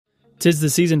'Tis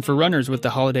the season for runners with the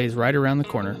holidays right around the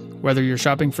corner. Whether you're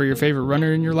shopping for your favorite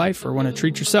runner in your life or want to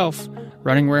treat yourself,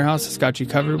 Running Warehouse has got you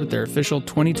covered with their official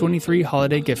 2023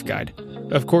 holiday gift guide.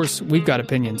 Of course, we've got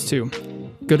opinions too.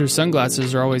 Goodr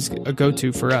sunglasses are always a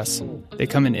go-to for us. They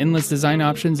come in endless design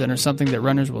options and are something that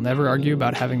runners will never argue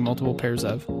about having multiple pairs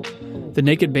of. The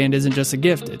Naked Band isn't just a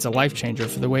gift, it's a life changer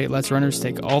for the way it lets runners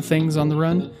take all things on the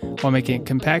run while making it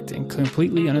compact and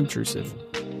completely unobtrusive.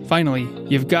 Finally,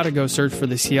 you've got to go search for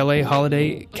the CLA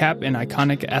Holiday Cap in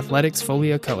iconic Athletics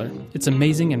Folia color. It's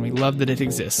amazing and we love that it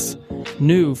exists.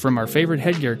 New from our favorite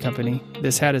headgear company,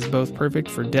 this hat is both perfect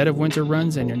for dead of winter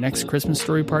runs and your next Christmas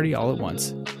story party all at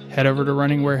once. Head over to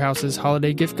Running Warehouse's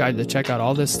holiday gift guide to check out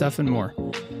all this stuff and more.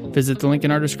 Visit the link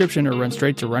in our description or run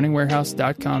straight to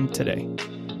runningwarehouse.com today.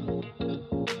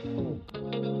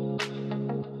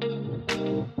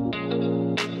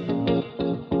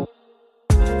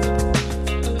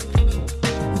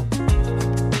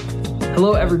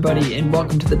 Hello, everybody, and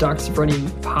welcome to the Doctors of Running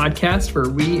podcast, where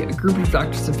we, a group of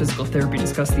doctors of physical therapy,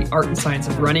 discuss the art and science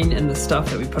of running and the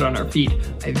stuff that we put on our feet.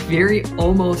 I was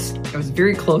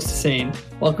very close to saying,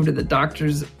 welcome to the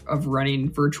Doctors of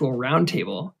Running virtual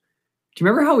roundtable. Do you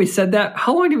remember how we said that?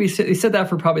 How long did we say? We said that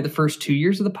for probably the first 2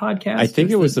 years of the podcast. I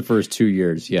think it was the first 2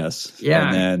 years, yes. Yeah.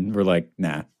 And then we're like,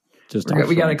 nah.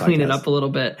 We got to clean it up a little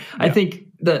bit. Yeah. I think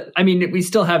we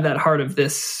still have that heart of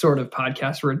this sort of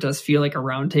podcast where it does feel like a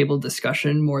roundtable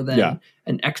discussion more than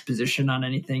an exposition on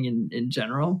anything in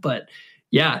general. But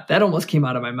yeah, that almost came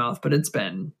out of my mouth, but it's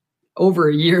been over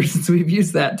a year since we've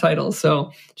used that title.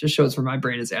 So it just shows where my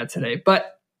brain is at today.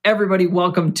 But everybody,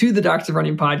 welcome to the Doctors of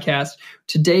Running podcast.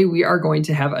 Today, we are going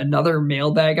to have another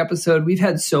mailbag episode. We've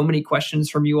had so many questions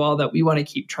from you all that we want to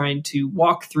keep trying to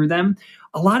walk through them.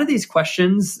 A lot of these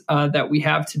questions that we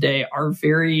have today are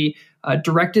very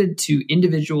directed to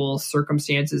individual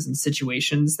circumstances and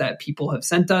situations that people have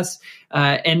sent us.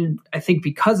 And I think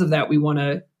because of that, we want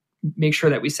to make sure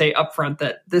that we say upfront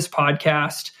that this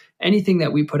podcast, anything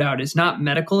that we put out, is not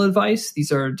medical advice.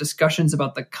 These are discussions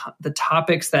about the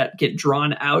topics that get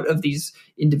drawn out of these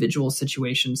individual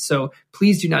situations. So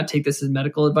please do not take this as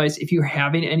medical advice. If you're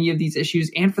having any of these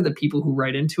issues, and for the people who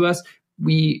write into us,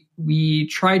 we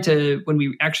try to, when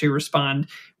we actually respond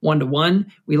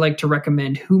one-to-one, we like to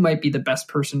recommend who might be the best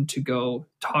person to go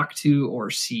talk to or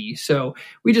see. So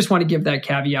we just want to give that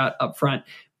caveat up front.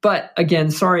 But again,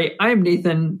 sorry, I'm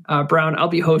Nathan Brown. I'll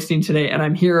be hosting today, and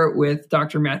I'm here with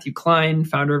Dr. Matthew Klein,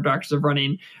 founder of Doctors of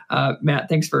Running. Matt,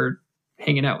 thanks for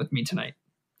hanging out with me tonight.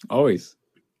 Always.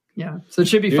 Yeah, so it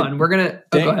should be fun. We're going to...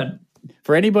 go ahead.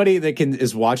 For anybody that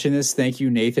is watching this, thank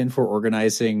you, Nathan, for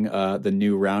organizing the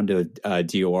new round of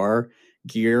DOR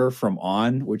gear from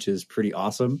On, which is pretty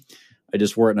awesome. I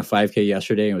just wore it in a 5K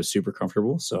yesterday and it was super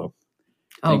comfortable. So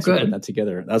thanks for putting that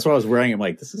together. That's what I was wearing. I'm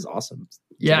like, this is awesome.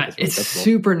 Yeah, it's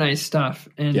super nice stuff.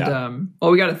 And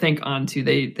we got to thank On too.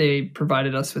 They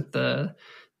provided us with the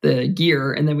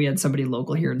gear, and then we had somebody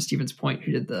local here in Stevens Point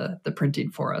who did the printing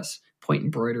for us, Point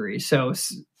Embroidery. So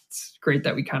it's great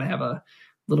that we kind of have a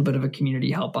little bit of a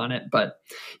community help on it. But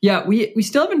yeah, we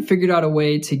still haven't figured out a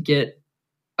way to get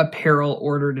apparel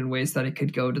ordered in ways that it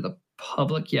could go to the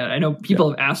public yet. I know people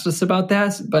have asked us about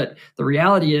that, but the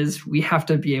reality is we have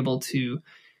to be able to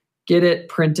get it,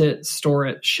 print it, store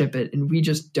it, ship it, and we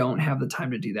just don't have the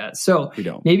time to do that. So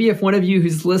maybe if one of you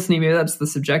who's listening, maybe that's the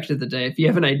subject of the day, if you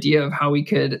have an idea of how we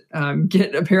could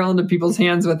get apparel into people's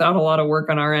hands without a lot of work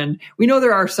on our end. We know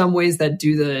there are some ways that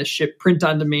do the print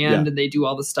on demand and they do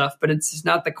all the stuff, but it's just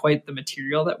not quite the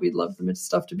material that we'd love the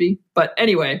stuff to be. But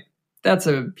anyway, that's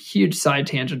a huge side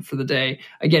tangent for the day.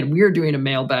 Again, we are doing a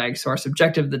mailbag. So our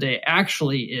subjective of the day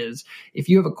actually is, if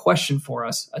you have a question for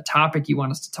us, a topic you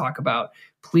want us to talk about,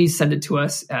 please send it to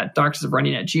us at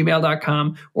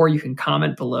doctorsofrunning@gmail.com, or you can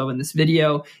comment below in this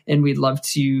video, and we'd love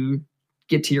to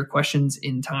get to your questions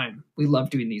in time. We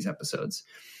love doing these episodes.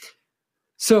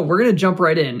 So we're going to jump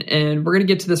right in, and we're going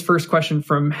to get to this first question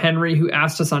from Henry, who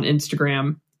asked us on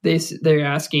Instagram. They're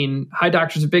asking, hi,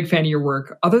 doctors, a big fan of your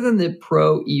work. Other than the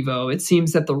Pro Evo, it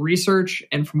seems that the research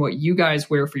and from what you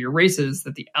guys wear for your races,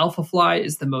 that the Alpha Fly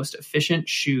is the most efficient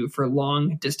shoe for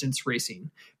long distance racing.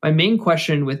 My main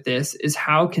question with this is,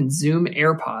 how can Zoom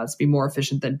AirPods be more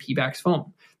efficient than Pebax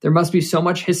foam? There must be so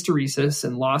much hysteresis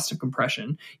and loss of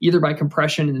compression, either by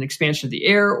compression and an expansion of the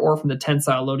air or from the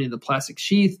tensile loading of the plastic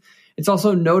sheath. It's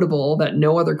also notable that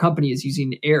no other company is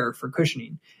using air for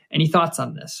cushioning. Any thoughts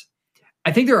on this?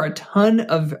 I think there are a ton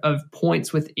of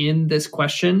points within this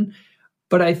question,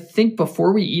 but I think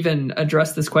before we even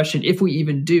address this question, if we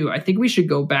even do, I think we should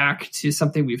go back to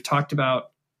something we've talked about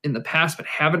in the past, but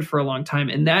haven't for a long time.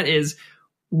 And that is,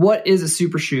 what is a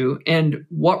super shoe and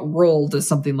what role does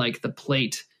something like the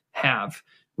plate have.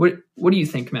 What do you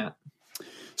think, Matt?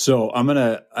 So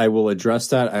I will address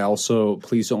that. I also,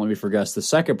 please don't let me forget, the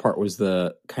second part was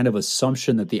the kind of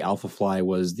assumption that the Alpha Fly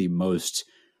was the most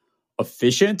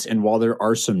efficient. And while there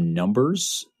are some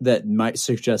numbers that might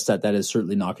suggest that that is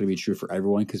certainly not going to be true for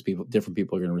everyone, because different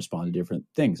people are going to respond to different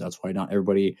things. That's why not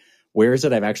everybody wears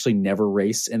it. I've actually never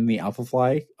raced in the Alpha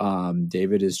Fly.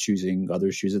 David is choosing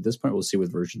other shoes at this point. We'll see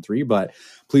with version 3, but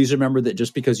please remember that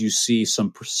just because you see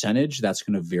some percentage, that's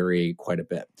going to vary quite a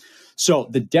bit. So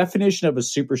the definition of a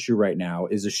super shoe right now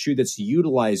is a shoe that's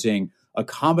utilizing a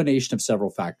combination of several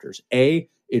factors. A,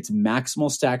 it's maximal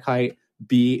stack height.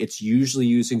 B, it's usually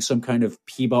using some kind of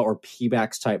PBA or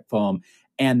PBAX type foam.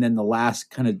 And then the last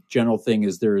kind of general thing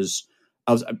is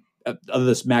other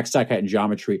this max stack height and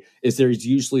geometry, is there's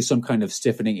usually some kind of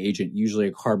stiffening agent, usually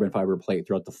a carbon fiber plate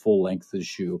throughout the full length of the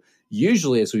shoe,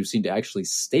 usually, as we've seen, to actually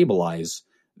stabilize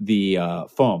the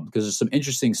foam. Because there's some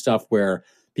interesting stuff where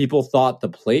people thought the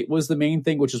plate was the main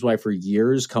thing, which is why for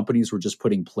years companies were just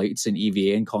putting plates in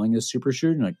EVA and calling it a super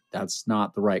shoe. And like, that's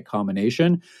not the right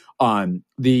combination.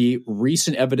 The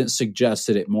recent evidence suggests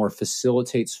that it more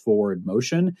facilitates forward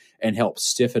motion and helps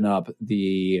stiffen up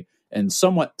and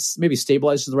somewhat maybe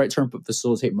stabilize is the right term, but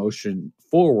facilitate motion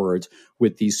forward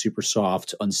with these super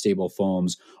soft, unstable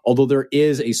foams. Although there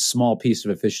is a small piece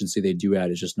of efficiency they do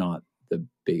add, it's just not the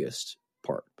biggest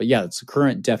part. But yeah, it's the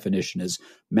current definition is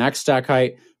max stack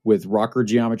height with rocker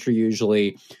geometry,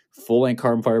 usually full length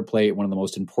carbon fiber plate. One of the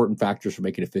most important factors for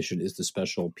making it efficient is the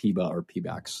special PBA or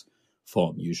PBAX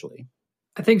foam, usually.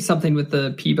 I think something with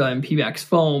the PBA and PBAX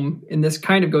foam, and this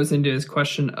kind of goes into his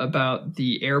question about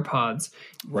the AirPods,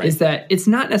 right, is that it's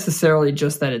not necessarily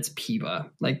just that it's PBA.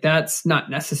 Like, that's not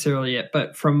necessarily it.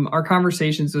 But from our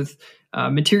conversations with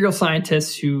material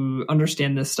scientists who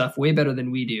understand this stuff way better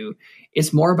than we do,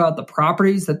 it's more about the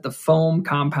properties that the foam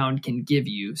compound can give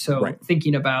you. So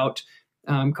thinking about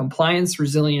compliance,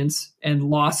 resilience, and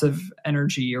loss of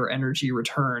energy or energy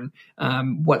return,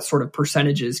 what sort of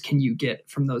percentages can you get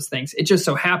from those things? It just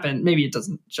so happened, maybe it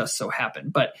doesn't just so happen,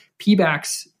 but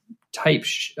PBAX type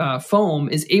foam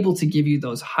is able to give you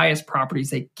those highest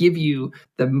properties that give you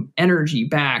the energy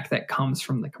back that comes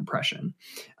from the compression.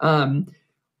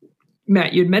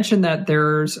 Matt, you'd mentioned that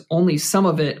there's only some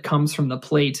of it comes from the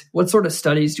plate. What sort of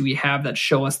studies do we have that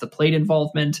show us the plate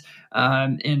involvement?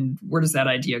 And where does that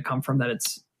idea come from? That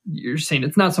you're saying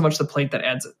it's not so much the plate that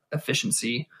adds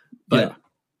efficiency, but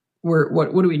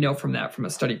what do we know from that from a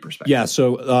study perspective? Yeah,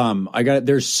 so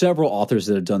there's several authors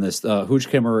that have done this.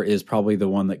 Hoogkammer is probably the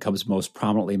one that comes most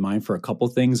prominently in mind for a couple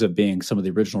things, of being some of the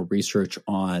original research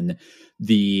on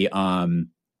the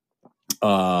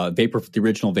the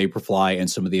original Vaporfly and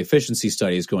some of the efficiency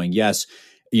studies going, yes,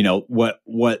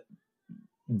 what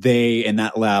they in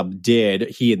that lab did,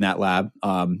 he in that lab,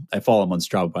 I follow him on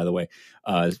Strava, by the way.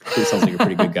 He sounds like a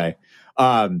pretty good guy.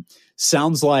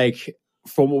 Sounds like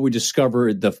from what we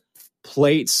discovered, the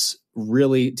plates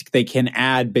really, they can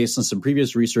add, based on some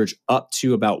previous research, up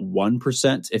to about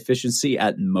 1% efficiency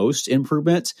at most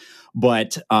improvement.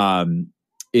 But,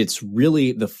 it's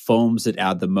really the foams that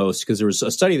add the most, because there was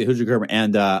a study that Hoogkammer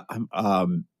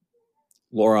and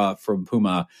Laura from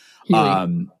Puma,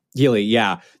 Healy,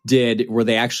 did, where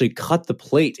they actually cut the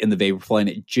plate in the Vaporfly and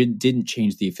it didn't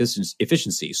change the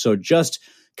efficiency. So just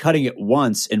cutting it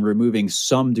once and removing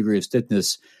some degree of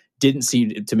stiffness didn't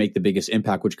seem to make the biggest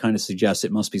impact, which kind of suggests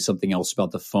it must be something else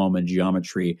about the foam and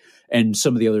geometry. And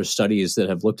some of the other studies that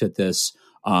have looked at this,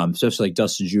 especially like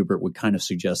Dustin Joubert, would kind of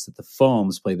suggest that the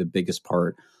foams play the biggest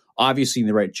part. Obviously, in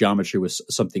the right geometry with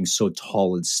something so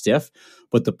tall and stiff,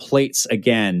 but the plates,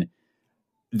 again,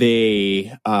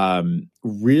 they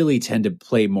really tend to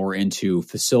play more into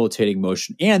facilitating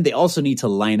motion, and they also need to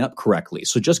line up correctly.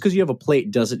 So just because you have a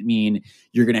plate doesn't mean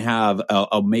you're going to have an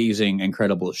amazing,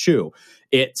 incredible shoe.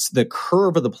 It's the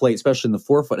curve of the plate, especially in the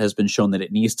forefoot, has been shown that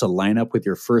it needs to line up with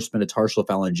your first metatarsal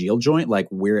phalangeal joint, like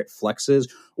where it flexes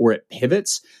or it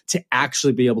pivots, to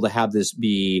actually be able to have this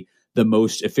be the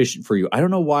most efficient for you. I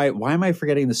don't know why am I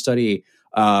forgetting the study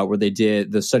where they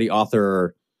did, the study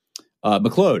author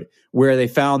McLeod, where they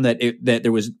found that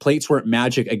there was, plates weren't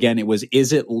magic. Again, it was,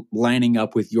 is it lining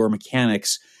up with your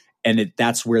mechanics? And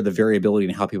that's where the variability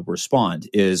in how people respond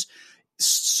is.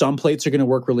 Some plates are going to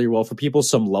work really well for people.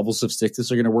 Some levels of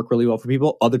stiffness are going to work really well for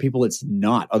people. Other people, it's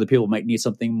not. Other people might need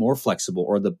something more flexible,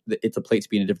 or the plate to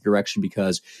be in a different direction,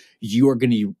 because you are going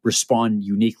to respond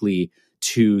uniquely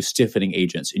to stiffening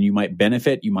agents, and you might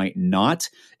benefit, you might not.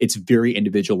 It's very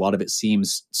individual.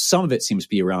 Some of it seems to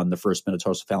be around the first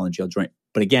metatarsal phalangeal joint.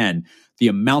 But again, the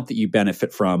amount that you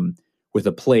benefit from with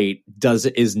a plate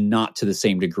is not to the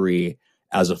same degree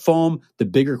as a foam. The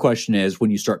bigger question is,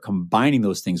 when you start combining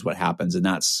those things, what happens? And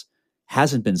that's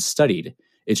hasn't been studied.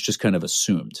 It's just kind of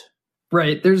assumed.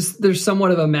 Right. There's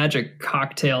somewhat of a magic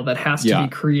cocktail that has to be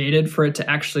created for it to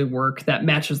actually work that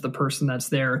matches the person that's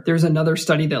there. There's another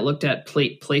study that looked at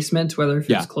plate placement, whether if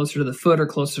it's closer to the foot or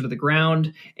closer to the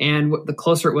ground. And the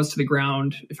closer it was to the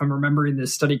ground, if I'm remembering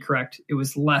this study correct, it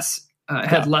was less,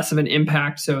 had less of an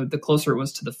impact. So the closer it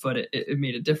was to the foot, it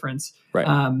made a difference. Right.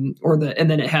 And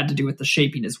then it had to do with the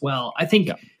shaping as well. I think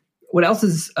what else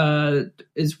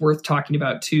is worth talking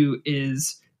about too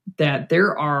is that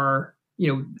there are,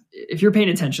 if you're paying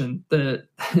attention,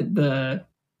 the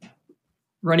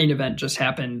running event just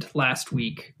happened last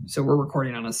week. So we're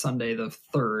recording on a Sunday, the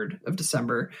 3rd of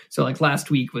December. So like last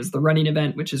week was the running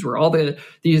event, which is where all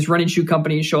these running shoe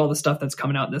companies show all the stuff that's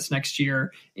coming out this next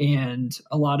year. And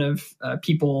a lot of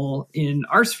people in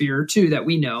our sphere too, that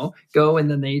we know, go and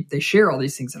then they share all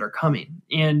these things that are coming.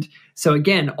 And so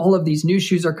again, all of these new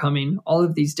shoes are coming, all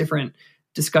of these different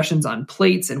discussions on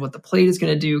plates and what the plate is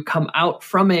going to do come out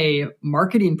from a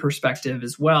marketing perspective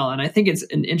as well. And I think it's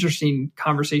an interesting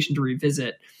conversation to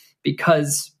revisit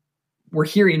because we're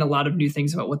hearing a lot of new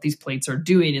things about what these plates are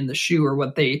doing in the shoe or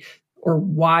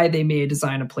why they may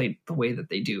design a plate the way that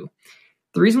they do.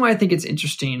 The reason why I think it's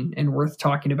interesting and worth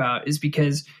talking about is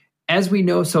because as we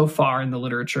know so far in the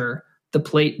literature, the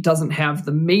plate doesn't have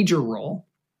the major role,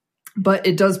 but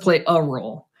it does play a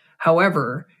role.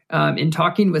 However, in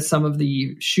talking with some of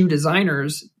the shoe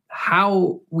designers,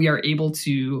 how we are able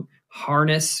to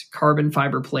harness carbon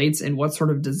fiber plates and what sort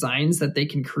of designs that they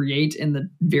can create and the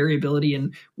variability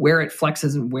and where it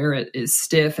flexes and where it is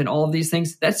stiff and all of these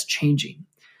things, that's changing.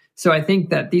 So I think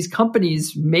that these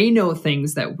companies may know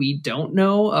things that we don't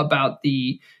know about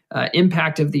the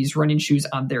impact of these running shoes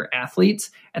on their athletes.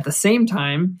 At the same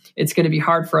time, it's going to be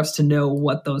hard for us to know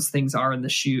what those things are in the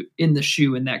shoe, in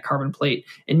that carbon plate,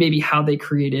 and maybe how they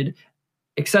created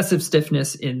excessive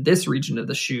stiffness in this region of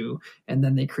the shoe, and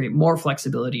then they create more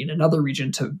flexibility in another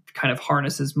region to kind of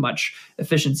harness as much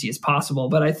efficiency as possible.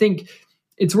 But I think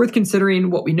it's worth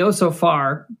considering. What we know so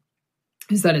far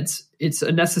is that it's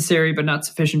a necessary but not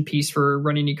sufficient piece for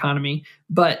running economy.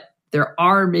 But there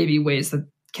are maybe ways that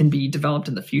can be developed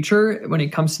in the future when it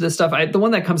comes to this stuff. The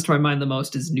one that comes to my mind the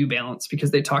most is New Balance,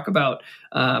 because they talk about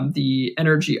the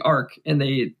energy arc and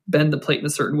they bend the plate in a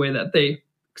certain way that they,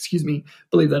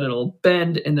 believe that it'll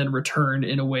bend and then return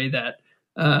in a way that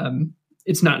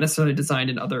it's not necessarily designed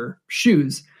in other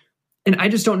shoes. And I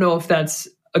just don't know if that's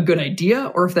a good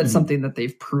idea or if that's something that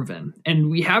they've proven. And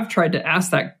we have tried to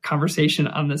ask that conversation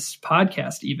on this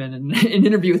podcast, even in an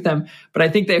interview with them, but I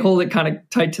think they hold it kind of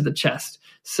tight to the chest.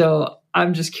 So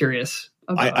I'm just curious.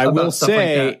 I will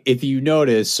say, like, if you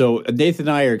notice, so Nathan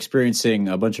and I are experiencing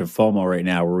a bunch of FOMO right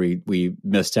now where we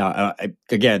missed out.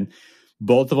 Again,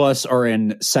 both of us are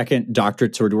in second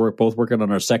doctorate, so we're both working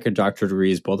on our second doctorate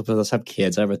degrees. Both of us have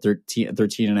kids. I have a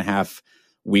 13 and a half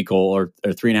week old or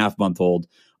 3.5 month old.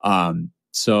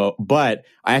 But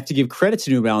I have to give credit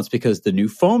to New Balance because the new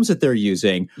foams that they're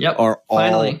using are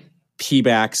all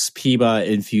PBA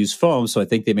infused foams. So I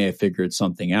think they may have figured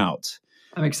something out.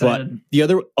 I'm excited. But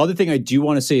the other thing I do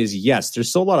want to say is, yes, there's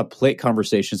still a lot of plate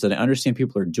conversations that I understand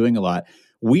people are doing a lot.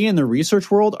 We in the research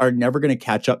world are never going to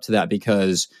catch up to that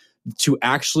because to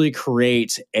actually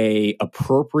create a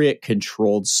appropriate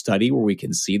controlled study where we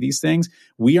can see these things,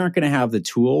 we aren't going to have the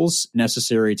tools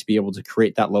necessary to be able to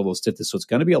create that level of stiffness. So it's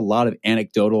going to be a lot of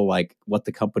anecdotal, like what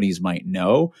the companies might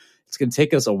know. It's going to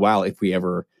take us a while if we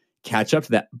ever catch up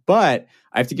to that. But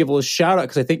I have to give a little shout out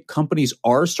because I think companies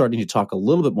are starting to talk a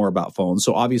little bit more about foams.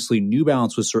 So obviously New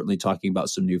Balance was certainly talking about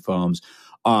some new foams.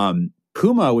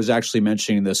 Puma was actually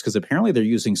mentioning this because apparently they're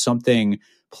using something,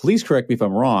 please correct me if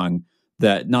I'm wrong,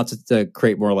 that not to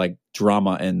create more like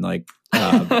drama and like,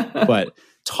 but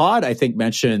Todd, I think,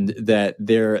 mentioned that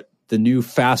the new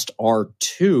Fast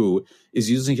R2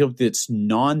 is using something that's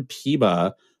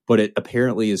non-PBA, but it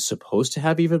apparently is supposed to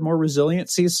have even more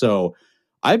resiliency. So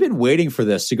I've been waiting for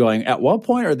this to going, at what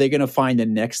point are they going to find the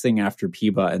next thing after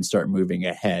PBA and start moving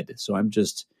ahead? So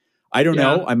I don't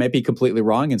know. I might be completely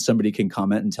wrong and somebody can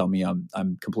comment and tell me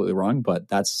I'm completely wrong, but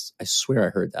I swear I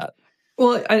heard that.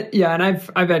 Well, and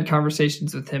I've had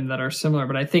conversations with him that are similar,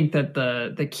 but I think that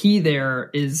the key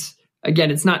there is, again,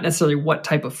 it's not necessarily what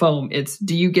type of foam. It's,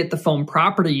 do you get the foam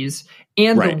properties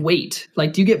and the weight?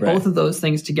 Like, do you get both of those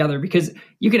things together? Because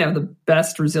you can have the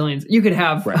best resilience. You could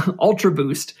have Ultra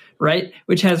Boost, right,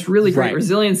 which has really great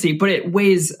resiliency, but it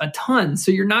weighs a ton. So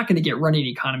you're not going to get running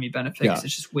economy benefits. Yeah.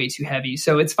 It's just way too heavy.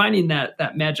 So it's finding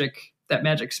that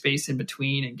magic space in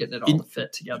between and getting it all to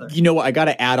fit together. You know what? I got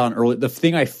to add on early. The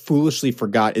thing I foolishly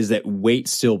forgot is that weight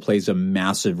still plays a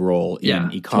massive role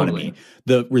in economy. Totally.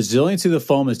 The resiliency of the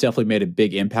foam has definitely made a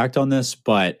big impact on this,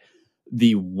 but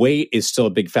the weight is still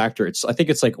a big factor. I think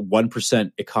it's like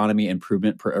 1% economy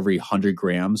improvement per every 100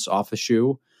 grams off a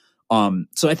shoe.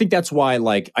 So I think that's why,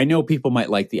 like, I know people might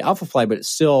like the Alpha Fly, but it's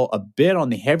still a bit on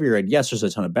the heavier end. Yes, there's a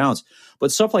ton of bounce,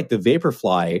 but stuff like the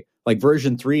Vaporfly, like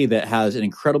version 3 that has an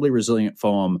incredibly resilient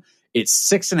foam, it's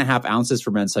 6.5 ounces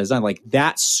for men's size 9. Like,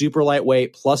 that's super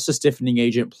lightweight, plus the stiffening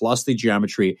agent, plus the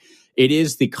geometry. It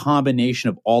is the combination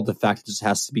of all the factors that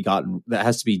has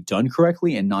to be done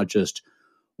correctly and not just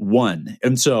one.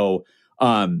 And so,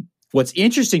 what's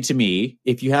interesting to me,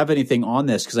 if you have anything on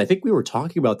this, because I think we were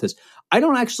talking about this, I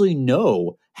don't actually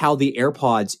know how the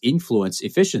AirPods influence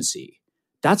efficiency.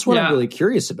 That's what I'm really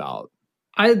curious about.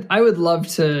 I would love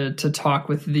to talk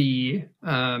with the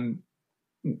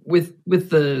with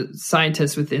the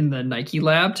scientists within the Nike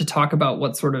lab to talk about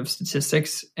what sort of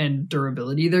statistics and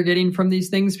durability they're getting from these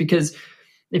things, because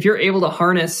if you're able to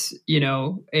harness,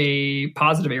 a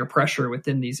positive air pressure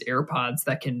within these AirPods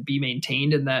that can be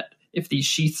maintained, and that if these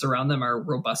sheaths around them are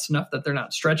robust enough that they're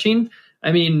not stretching,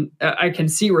 I mean, I can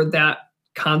see where that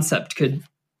concept could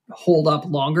hold up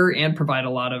longer and provide a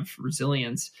lot of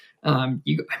resilience.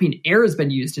 Air has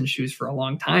been used in shoes for a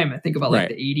long time. I think about like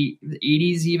the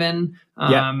 80s even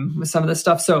with some of this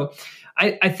stuff. So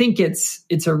I think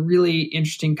it's a really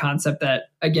interesting concept that,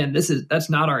 again, that's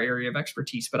not our area of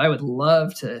expertise, but I would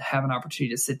love to have an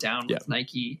opportunity to sit down with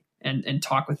Nike and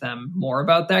talk with them more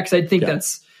about that. Cause I think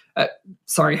that's,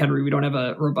 sorry, Henry, we don't have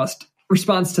a robust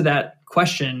response to that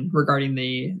question regarding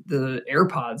the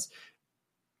AirPods.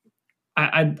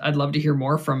 I'd love to hear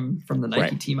more from the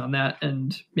Nike team on that,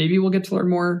 and maybe we'll get to learn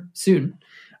more soon.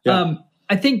 Yeah.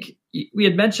 I think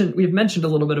we've mentioned a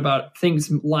little bit about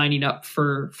things lining up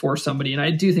for somebody, and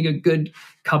I do think a good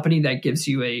company that gives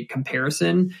you a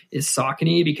comparison is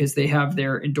Saucony, because they have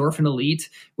their Endorphin Elite,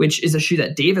 which is a shoe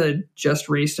that David just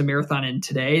raced a marathon in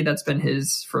today. That's been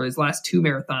for his last 2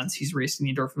 marathons. He's racing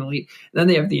the Endorphin Elite. And then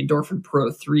they have the Endorphin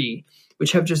Pro 3,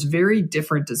 which have just very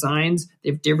different designs. They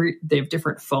have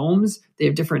different foams. They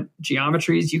have different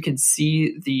geometries. You can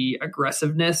see the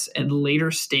aggressiveness and later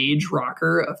stage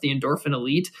rocker of the Endorphin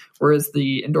Elite, whereas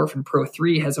the Endorphin Pro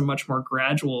 3 has a much more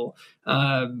gradual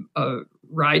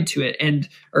ride to it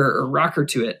or rocker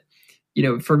to it.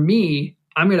 For me,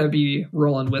 I'm going to be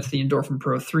rolling with the Endorphin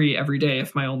Pro 3 every day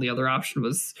if my only other option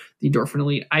was the Endorphin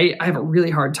Elite. I have a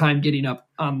really hard time getting up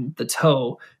on the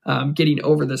toe, getting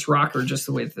over this rocker, just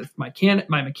the way that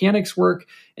my mechanics work.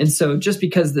 And so just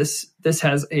because this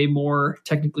has a more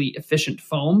technically efficient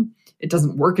foam, it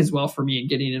doesn't work as well for me in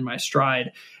getting in my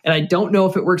stride. And I don't know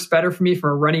if it works better for me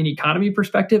from a running economy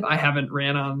perspective. I haven't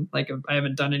I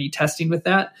haven't done any testing with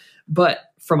that. But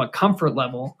from a comfort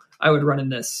level, I would run in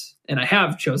this, and I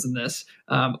have chosen this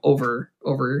over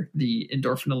the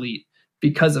Endorphin Elite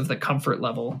because of the comfort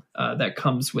level that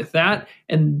comes with that.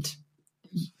 And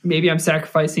maybe I'm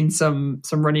sacrificing some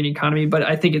running economy, but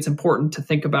I think it's important to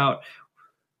think about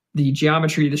the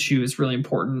geometry of the shoe is really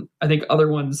important. I think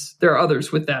there are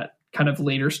others with that kind of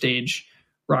later stage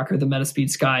rocker. The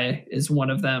Metaspeed Sky is one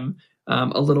of them.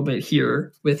 A little bit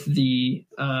here with the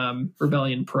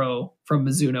Rebellion Pro from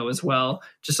Mizuno as well.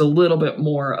 Just a little bit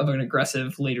more of an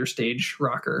aggressive later stage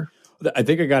rocker. I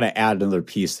think I got to add another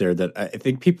piece there that I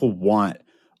think people want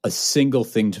a single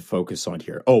thing to focus on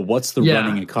here. Oh, what's the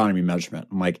running economy measurement?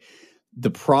 I'm like, the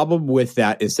problem with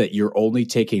that is that you're only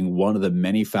taking one of the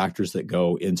many factors that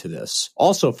go into this.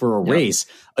 Also, for a race,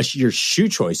 your shoe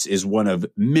choice is one of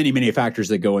many, many factors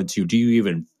that go into, do you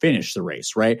even finish the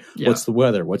race, right? Yeah. What's the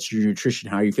weather? What's your nutrition?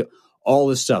 How you feel? All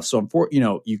this stuff. So,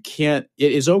 you can't,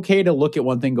 it is okay to look at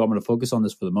one thing, go, I'm going to focus on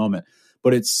this for the moment,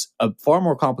 but it's a far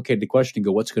more complicated question to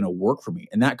go, what's going to work for me?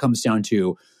 And that comes down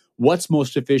to what's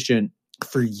most efficient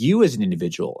for you as an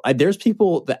individual. There's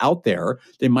people out there,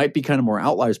 they might be kind of more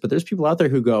outliers, but there's people out there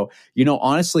who go,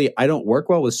 honestly, I don't work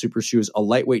well with super shoes. A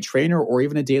lightweight trainer or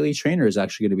even a daily trainer is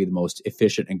actually going to be the most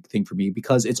efficient thing for me,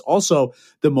 because it's also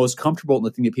the most comfortable and the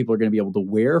thing that people are going to be able to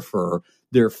wear for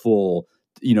their full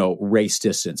race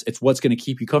distance. It's what's going to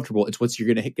keep you comfortable. It's what's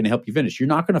going to help you finish. You're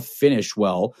not going to finish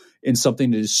well in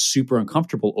something that is super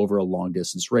uncomfortable over a long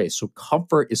distance race. So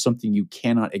comfort is something you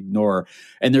cannot ignore.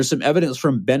 And there's some evidence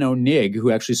from Ben O'Nig who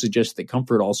actually suggests that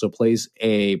comfort also plays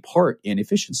a part in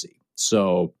efficiency.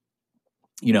 So,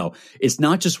 it's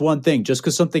not just one thing. Just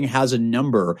because something has a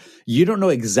number, you don't know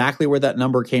exactly where that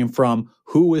number came from,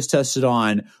 who was tested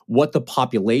on, what the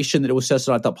population that it was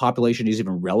tested on, that population is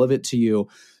even relevant to you.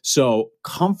 So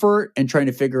comfort and trying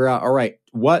to figure out, all right,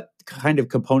 what kind of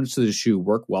components of the shoe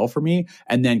work well for me?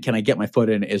 And then can I get my foot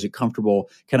in? Is it comfortable?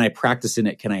 Can I practice in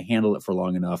it? Can I handle it for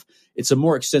long enough? It's a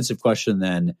more extensive question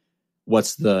than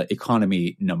what's the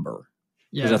economy number.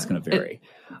 because that's going to vary.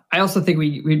 I also think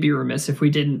we'd be remiss if we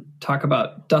didn't talk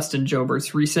about Dustin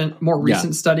Jobert's more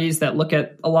recent studies that look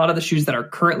at a lot of the shoes that are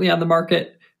currently on the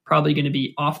market, probably going to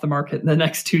be off the market in the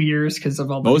next 2 years because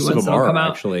of all the most new ones of them that'll are come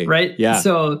out, actually right? Yeah.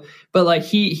 So, but like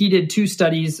he did 2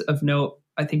 studies of note.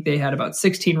 I think they had about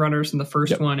 16 runners in the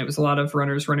first one. It was a lot of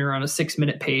runners running around a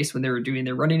 6-minute pace when they were doing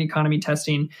their running economy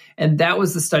testing. And that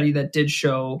was the study that did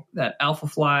show that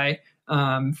Alphafly,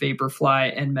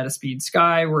 Vaporfly, and Metaspeed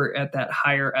Sky were at that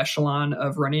higher echelon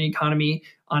of running economy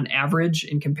on average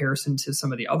in comparison to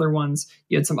some of the other ones.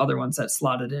 You had some other ones that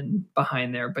slotted in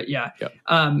behind there, but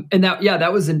and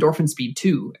that was Endorphin Speed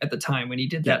 2 at the time when he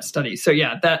did that study. So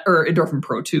or Endorphin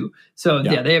Pro 2. So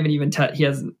they haven't even he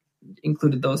hasn't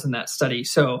included those in that study.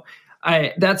 So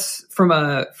that's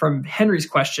from Henry's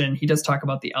question. He does talk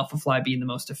about the Alphafly being the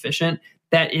most efficient.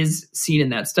 That is seen in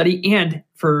that study. And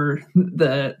for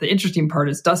the interesting part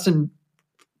is Dustin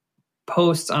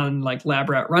posts on like Lab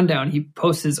Rat Rundown. He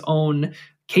posts his own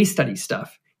case study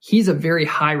stuff. He's a very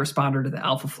high responder to the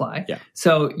Alphafly. Yeah.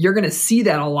 So you're going to see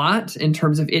that a lot in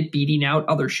terms of it beating out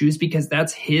other shoes because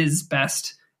that's his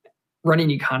best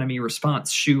running economy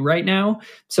response shoe right now.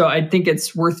 So I think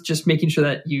it's worth just making sure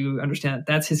that you understand that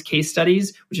that's his case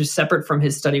studies, which is separate from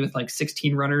his study with like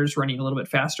 16 runners running a little bit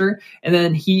faster. And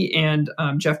then he and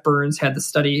Jeff Burns had the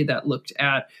study that looked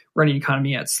at running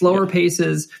economy at slower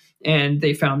paces. And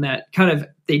they found that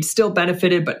they'd still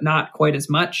benefited, but not quite as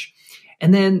much.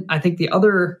 And then I think the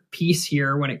other piece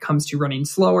here when it comes to running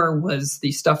slower was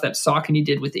the stuff that Saucony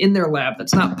did within their lab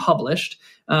that's not published,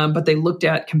 but they looked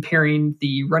at comparing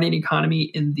the running economy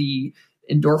in the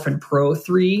Endorphin Pro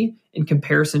 3 in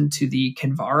comparison to the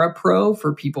Kinvara Pro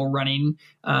for people running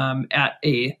at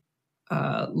a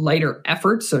lighter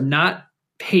effort, so not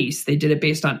pace. They did it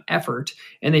based on effort,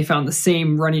 and they found the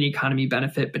same running economy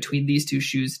benefit between these two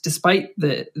shoes, despite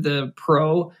the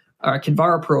Pro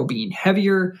Kinvara Pro being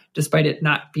heavier, despite it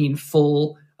not being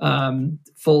full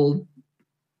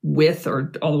width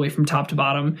or all the way from top to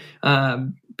bottom.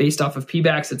 Based off of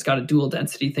P-backs, it's got a dual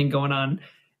density thing going on.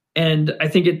 And I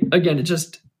think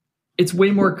it's way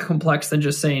more complex than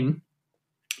just saying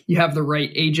you have the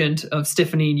right agent of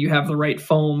stiffening, you have the right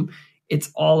foam. It's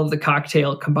all of the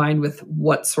cocktail combined with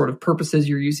what sort of purposes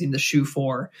you're using the shoe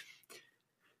for.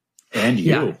 And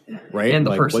right? And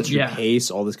the person, what's your pace,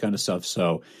 all this kind of stuff.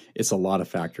 So it's a lot of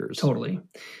factors. Totally.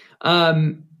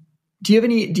 Do you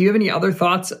have any other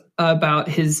thoughts about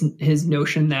his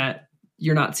notion that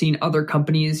you're not seeing other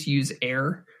companies use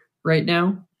air right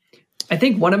now? I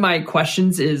think one of my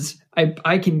questions is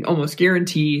I can almost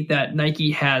guarantee that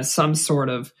Nike has some sort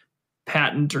of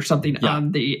patent or something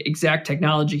on the exact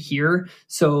technology here.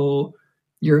 So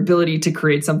your ability to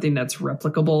create something that's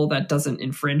replicable that doesn't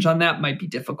infringe on that might be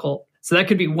difficult. So that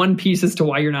could be one piece as to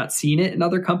why you're not seeing it in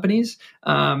other companies.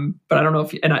 But I don't know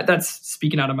that's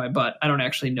speaking out of my butt. I don't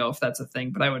actually know if that's a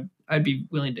thing, but I'd be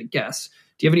willing to guess.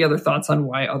 Do you have any other thoughts on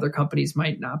why other companies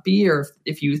might not be, or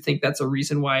if you think that's a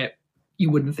reason why you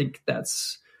wouldn't think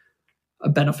that's a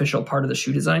beneficial part of the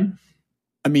shoe design?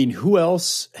 I mean, who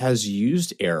else has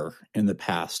used air in the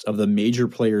past of the major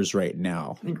players right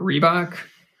now? I think Reebok.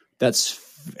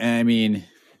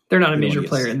 They're not a major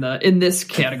player in this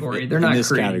category. They're not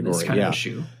creating this kind of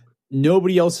shoe.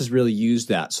 Nobody else has really used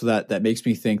that. So that makes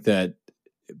me think that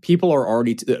people are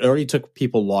it already took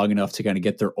people long enough to kind of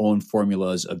get their own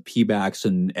formulas of P-backs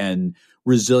and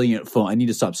resilient foam. I need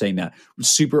to stop saying that.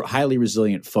 Super highly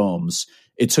resilient foams.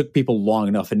 It took people long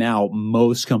enough. And now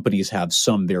most companies have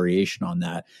some variation on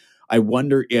that. I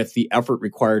wonder if the effort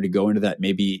required to go into that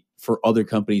maybe for other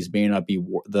companies may not be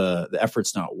the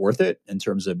effort's not worth it in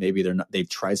terms of maybe they've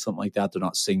tried something like that. They're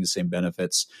not seeing the same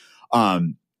benefits.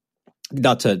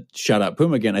 Not to shout out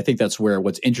Puma again. I think that's where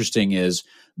what's interesting is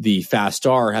the Fast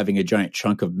R having a giant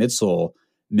chunk of midsole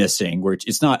missing, where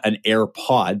it's not an air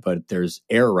pod, but there's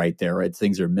air right there, right?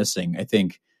 Things are missing. I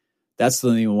think that's the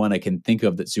only one I can think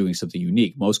of that's doing something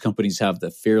unique. Most companies have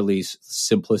the fairly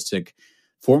simplistic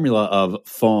formula of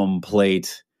foam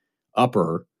plate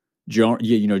upper,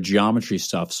 geometry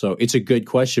stuff. So it's a good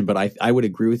question, but I would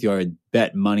agree with you. I would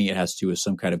bet money it has to do with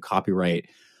some kind of copyright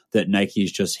that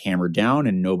Nike's just hammered down,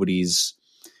 and nobody's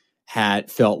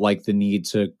felt like the need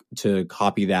to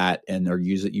copy that and are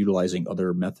utilizing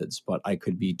other methods. But I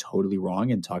could be totally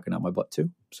wrong and talking out my butt too.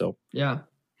 So yeah.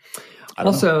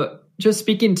 Also, just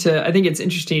speaking to, I think it's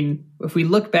interesting if we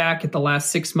look back at the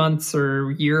last 6 months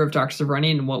or year of Doctors of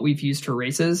Running and what we've used for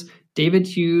races.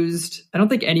 David used, I don't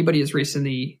think anybody has raced in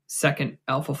the second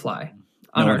Alphafly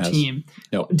on our team.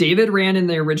 No. David ran in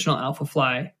the original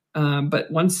Alphafly. But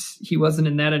once he wasn't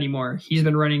in that anymore, he's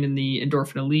been running in the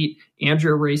Endorphin Elite.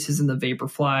 Andrew races in the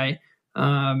Vaporfly.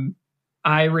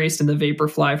 I raced in the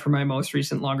Vaporfly for my most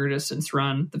recent longer distance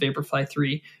run, the Vaporfly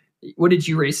 3. What did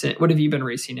you race in? What have you been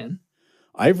racing in?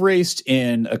 I've raced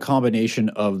in a combination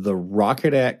of the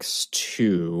Rocket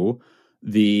X2,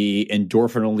 the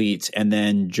Endorphin Elite, and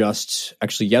then just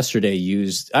actually yesterday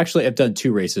I've done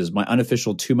 2 races. My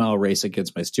unofficial 2-mile race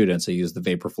against my students, I used the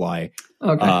Vaporfly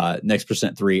Next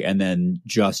Percent 3, and then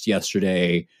just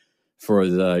yesterday for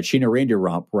the Chino Reindeer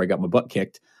Romp, where I got my butt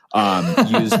kicked,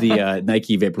 used the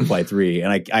Nike Vaporfly 3,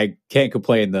 and I can't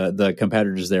complain. The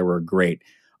competitors there were great.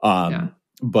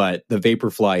 But the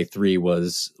Vaporfly 3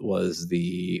 was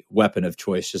the weapon of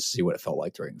choice just to see what it felt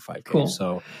like during 5K. Cool.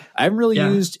 So I haven't really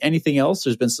used anything else.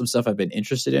 There's been some stuff I've been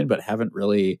interested in, but haven't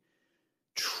really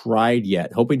tried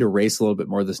yet. Hoping to race a little bit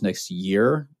more this next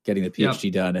year, getting the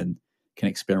PhD done, and can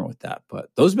experiment with that. But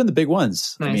those have been the big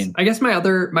ones. Nice. I guess my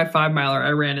 5-miler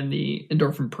I ran in the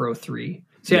Endorphin Pro 3.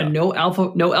 So no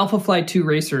Alpha Fly 2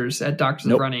 racers at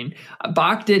Doctors of Running.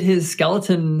 Bach did his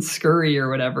skeleton scurry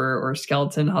or whatever, or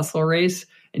skeleton hustle race,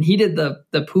 and he did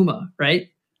the Puma, right?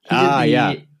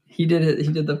 He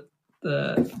did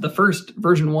the first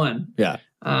version 1. Yeah.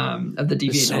 Of the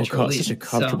Deviate Natural Elite. Such a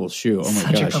comfortable shoe. Oh my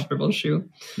gosh. Such a comfortable shoe.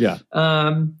 Yeah.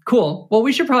 Cool. Well,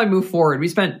 we should probably move forward. We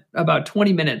spent about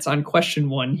 20 minutes on question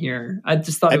 1 here. I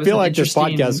just thought it was I feel like this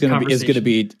podcast is going to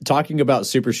be talking about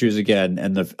super shoes again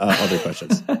and the other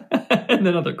questions. And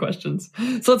then other questions.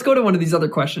 So let's go to one of these other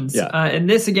questions. Yeah. And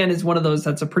this, again, is one of those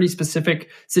that's a pretty specific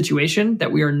situation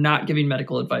that we are not giving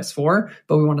medical advice for,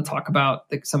 but we want to talk about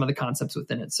some of the concepts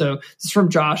within it. So this is from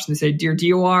Josh. And they say, Dear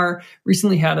DOR,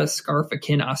 recently had a scarf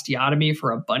akin osteotomy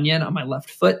for a bunion on my left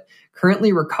foot.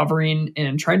 Currently recovering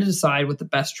and trying to decide what the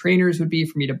best trainers would be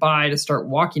for me to buy to start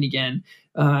walking again,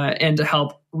 and to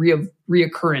help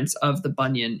reoccurrence of the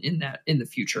bunion in the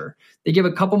future. They give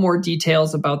a couple more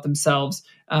details about themselves,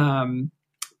 and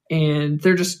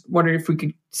they're just wondering if we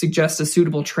could suggest a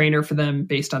suitable trainer for them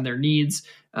based on their needs.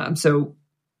 So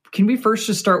can we first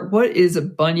just start? What is a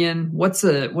bunion? What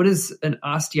is an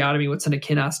osteotomy? What's an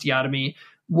akin osteotomy?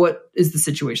 What is the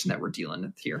situation that we're dealing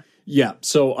with here? Yeah.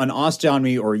 So an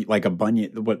osteotomy, or like a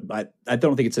bunion, I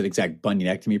don't think it's an exact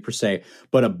bunionectomy per se,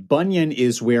 but a bunion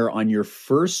is where on your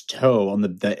first toe, on the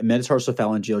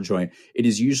metatarsophalangeal joint, it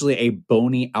is usually a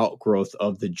bony outgrowth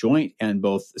of the joint, and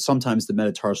sometimes the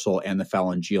metatarsal and the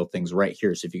phalangeal things right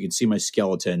here. So if you can see my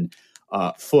skeleton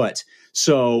foot.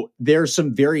 So there's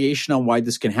some variation on why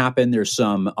this can happen. There's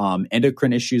some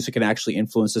endocrine issues that can actually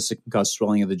influence this. It can cause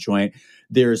swelling of the joint.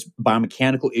 There's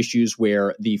biomechanical issues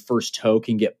where the first toe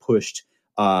can get pushed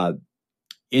outward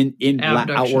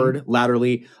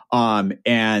laterally,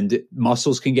 and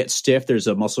muscles can get stiff. There's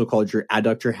a muscle called your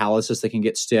adductor hallucis that can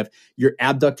get stiff. Your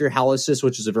abductor hallucis,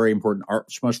 which is a very important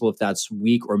arch muscle, if that's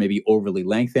weak or maybe overly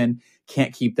lengthened,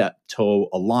 can't keep that toe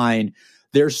aligned.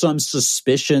 There's some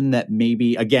suspicion that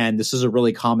maybe, again, this is a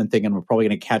really common thing, and we're probably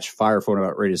going to catch fire for what I'm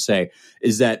about ready to say,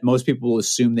 is that most people will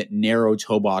assume that narrow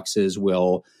toe boxes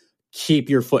will keep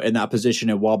your foot in that position,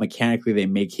 and while mechanically they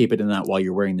may keep it in that while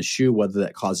you're wearing the shoe, whether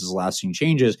that causes lasting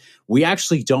changes, we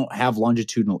actually don't have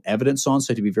longitudinal evidence on,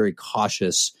 so I have to be very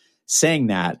cautious saying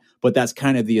that, but that's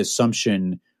kind of the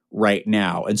assumption right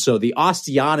now. And so the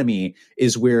osteotomy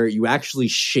is where you actually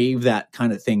shave that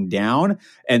kind of thing down.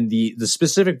 And the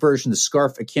specific version, the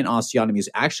scarf akin osteotomy, is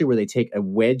actually where they take a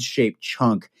wedge-shaped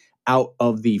chunk out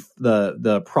of the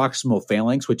proximal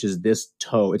phalanx, which is this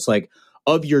toe. It's like,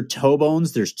 of your toe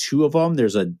bones, there's 2 of them.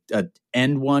 There's a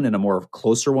end one and a more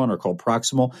closer one, are called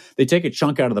proximal. They take a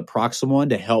chunk out of the proximal one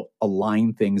to help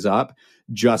align things up,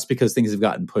 just because things have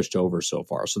gotten pushed over so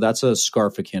far. So that's a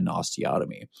scarf akin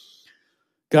osteotomy.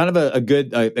 Kind of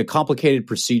a complicated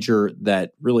procedure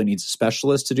that really needs a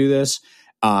specialist to do this.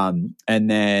 And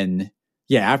then,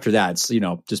 after that, it's,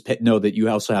 just know that you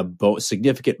also have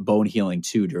significant bone healing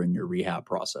too during your rehab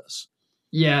process.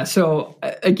 Yeah. So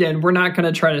again, we're not going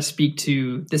to try to speak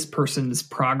to this person's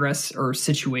progress or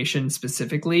situation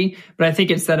specifically, but I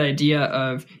think it's that idea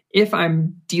of, if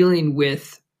I'm dealing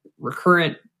with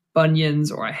recurrent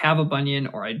bunions, or I have a bunion,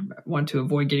 or I want to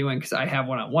avoid getting one because I have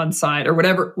one on one side, or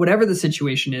whatever the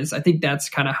situation is, I think that's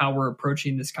kind of how we're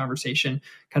approaching this conversation.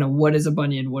 Kind of, what is a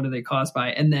bunion? What are they caused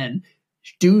by? And then,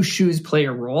 do shoes play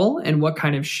a role? And what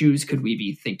kind of shoes could we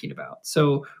be thinking about?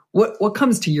 So what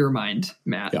comes to your mind,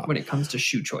 Matt, when it comes to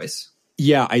shoe choice?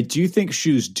 Yeah, I do think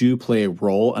shoes do play a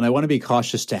role, and I want to be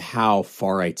cautious to how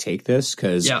far I take this,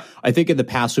 because I think in the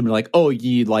past we've been like, oh,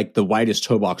 you like the widest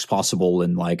toe box possible,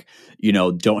 and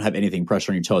don't have anything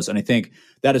pressure on your toes. And I think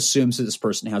that assumes that this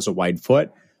person has a wide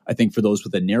foot. I think for those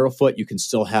with a narrow foot, you can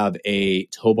still have a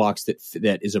toe box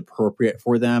that is appropriate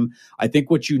for them. I think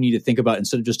what you need to think about,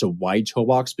 instead of just a wide toe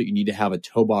box, but you need to have a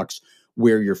toe box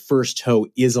where your first toe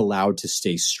is allowed to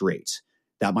stay straight.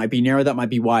 That might be narrow, that might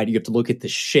be wide. You have to look at the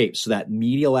shape. So that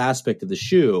medial aspect of the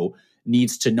shoe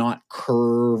needs to not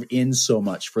curve in so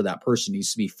much for that person. It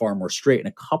needs to be far more straight. And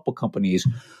a couple companies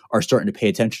are starting to pay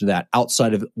attention to that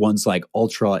outside of ones like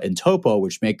Ultra and Topo,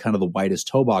 which make kind of the widest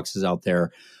toe boxes out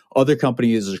there. Other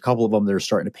companies, there's a couple of them that are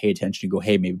starting to pay attention and go,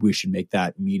 hey, maybe we should make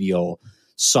that medial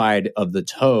side of the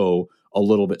toe a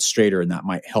little bit straighter, and that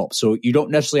might help. So you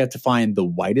don't necessarily have to find the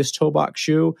widest toe box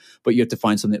shoe, but you have to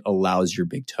find something that allows your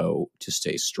big toe to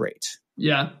stay straight.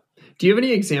 Yeah. Do you have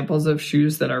any examples of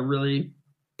shoes that are really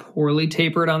poorly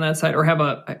tapered on that side, or have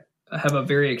a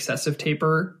very excessive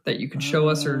taper that you could show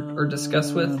us or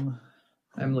discuss with?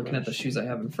 I'm looking at the shoes I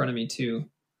have in front of me too.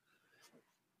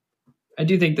 I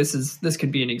do think this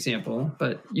could be an example,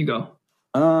 but you go.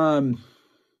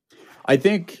 I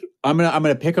think I'm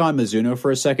gonna pick on Mizuno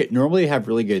for a second. Normally, they have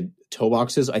really good toe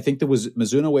boxes. I think there was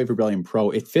Mizuno Wave Rebellion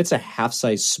Pro. It fits a half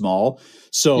size small,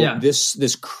 so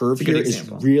this curve here is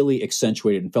really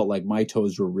accentuated and felt like my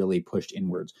toes were really pushed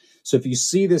inwards. So if you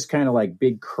see this kind of like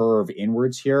big curve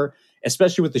inwards here,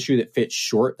 especially with the shoe that fits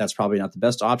short, that's probably not the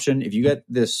best option. If you get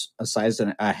this a size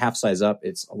and a half size up,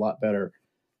 it's a lot better.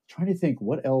 I'm trying to think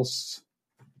what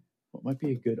might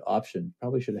be a good option.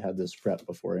 Probably should have had this prep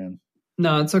beforehand.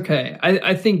 No, it's okay.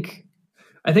 I think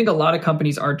a lot of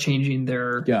companies are changing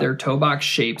their toe box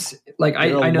shapes. Like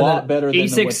I know that better than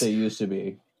what they used to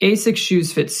be. ASICS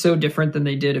shoes fit so different than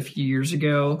they did a few years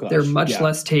ago. They're much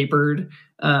less tapered.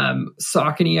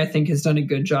 Saucony, I think, has done a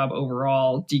good job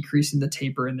overall decreasing the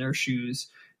taper in their shoes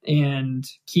and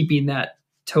keeping that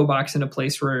toe box in a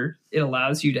place where it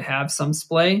allows you to have some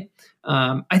splay.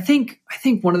 I think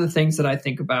one of the things that I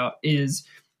think about is,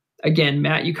 again,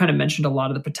 Matt, you kind of mentioned a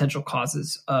lot of the potential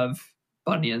causes of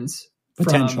bunions.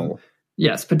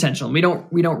 Yes, potential. We don't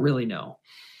really know.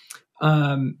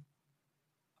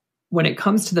 When it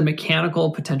comes to the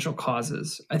mechanical potential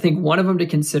causes, I think one of them to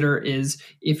consider is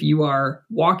if you are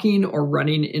walking or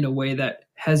running in a way that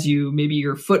has you, maybe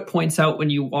your foot points out when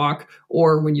you walk,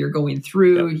 or when you're going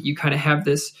through, you kind of have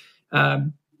this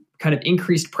kind of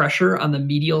increased pressure on the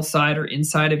medial side or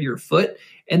inside of your foot.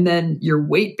 And then your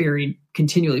weight bearing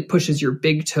continually pushes your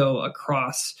big toe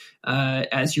across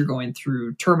as you're going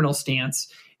through terminal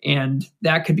stance. And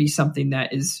that could be something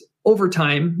that is, over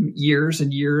time, years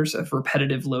and years of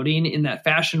repetitive loading in that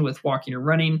fashion with walking or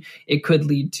running, it could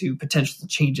lead to potential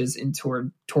changes in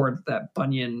toward that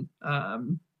bunion,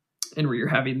 and where you're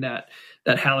having that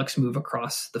hallux move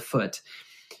across the foot.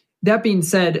 That being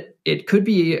said, it could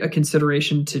be a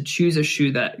consideration to choose a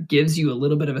shoe that gives you a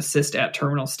little bit of assist at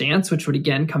terminal stance, which would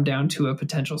again come down to a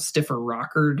potential stiffer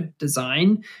rockered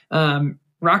design.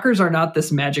 Rockers are not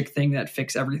this magic thing that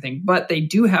fix everything, but they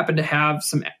do happen to have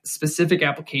some specific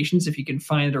applications if you can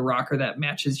find a rocker that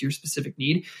matches your specific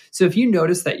need. So if you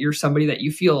notice that you're somebody that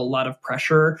you feel a lot of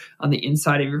pressure on the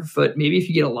inside of your foot, maybe if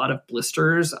you get a lot of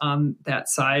blisters on that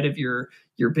side of your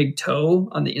big toe,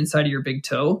 on the inside of your big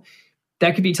toe,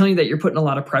 that could be telling you that you're putting a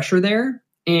lot of pressure there.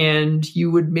 And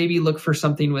you would maybe look for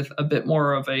something with a bit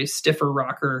more of a stiffer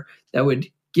rocker that would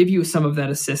give you some of that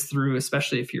assist through,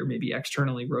 especially if you're maybe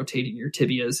externally rotating your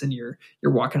tibias and you're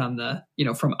walking on the,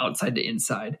 from outside to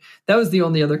inside. That was the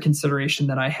only other consideration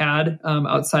that I had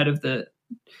outside of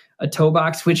a toe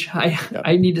box, which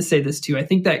I need to say this too. I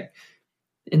think that,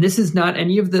 and this is not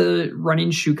any of the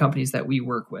running shoe companies that we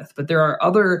work with, but there are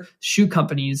other shoe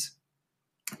companies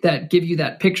that give you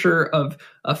that picture of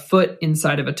a foot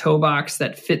inside of a toe box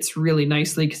that fits really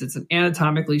nicely because it's an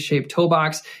anatomically shaped toe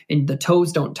box and the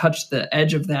toes don't touch the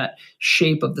edge of that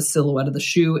shape of the silhouette of the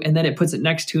shoe. And then it puts it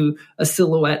next to a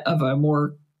silhouette of a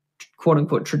more quote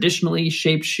unquote traditionally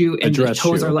shaped shoe. And the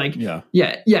toes shoe. Are like, and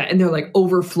they're like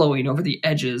overflowing over the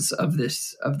edges of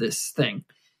this thing.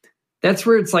 That's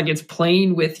where it's like it's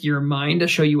playing with your mind to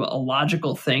show you a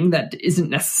logical thing that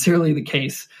isn't necessarily the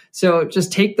case. So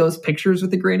just take those pictures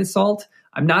with a grain of salt.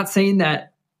 I'm not saying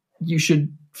that you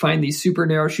should find these super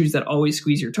narrow shoes that always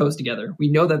squeeze your toes together. We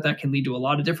know that can lead to a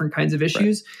lot of different kinds of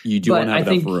issues. Right. You do want to have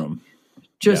enough room.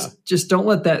 Just don't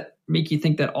let that make you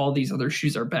think that all these other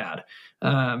shoes are bad.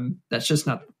 That's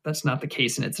not the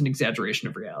case, and it's an exaggeration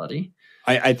of reality.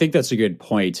 I think that's a good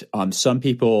point. Some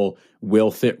people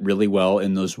will fit really well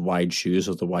in those wide shoes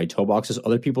with the wide toe boxes.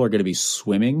 Other people are going to be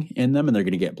swimming in them and they're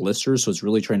going to get blisters. So it's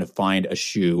really trying to find a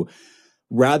shoe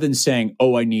rather than saying,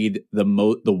 oh, I need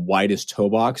the widest toe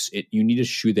box, you need a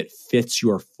shoe that fits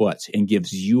your foot and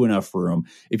gives you enough room.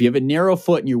 If you have a narrow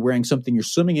foot and you're wearing something you're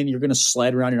swimming in, you're going to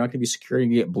slide around. You're not going to be secure. You're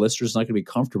going to get blisters. It's not going to be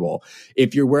comfortable.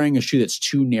 If you're wearing a shoe that's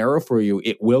too narrow for you,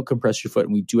 it will compress your foot.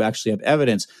 And we do actually have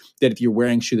evidence that if you're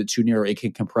wearing a shoe that's too narrow, it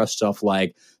can compress stuff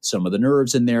like some of the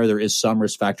nerves in there. There is some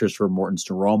risk factors for Morton's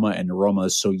neuroma and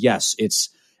neuromas. So yes, it's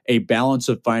a balance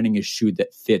of finding a shoe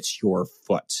that fits your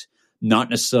foot.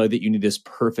 Not necessarily that you need this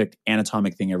perfect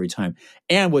anatomic thing every time.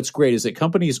 And what's great is that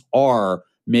companies are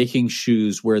making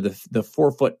shoes where the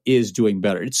forefoot is doing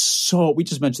better. It's so, we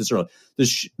just mentioned this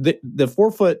earlier. The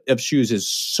forefoot of shoes is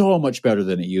so much better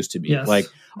than it used to be. Yes. Like,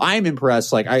 I'm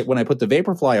impressed. Like, when I put the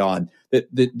Vaporfly on,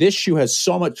 this shoe has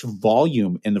so much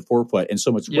volume in the forefoot and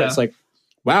so much. Yeah. It's like,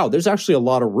 wow, there's actually a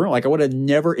lot of room. Like, I would have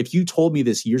never, if you told me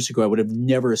this years ago, I would have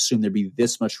never assumed there'd be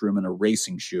this much room in a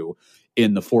racing shoe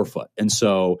in the forefoot. And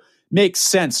so, makes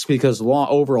sense, because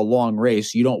over a long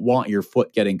race, you don't want your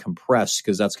foot getting compressed,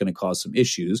 because that's going to cause some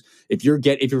issues. If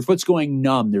your foot's going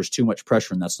numb, there's too much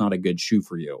pressure, and that's not a good shoe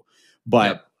for you.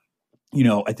 But,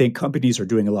 I think companies are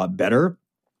doing a lot better.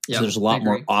 So there's a lot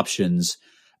more options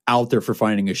out there for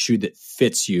finding a shoe that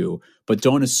fits you. But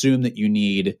don't assume that you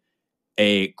need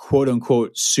a quote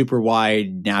unquote super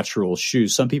wide natural shoe.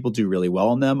 Some people do really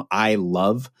well in them. I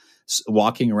love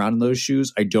walking around in those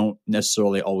shoes. I don't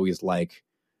necessarily always like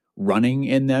running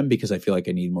in them, because I feel like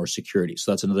I need more security.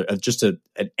 So that's another, just an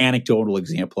anecdotal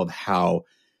example of how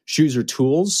shoes are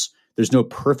tools. There's no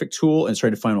perfect tool, and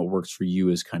trying to find what works for you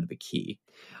is kind of the key.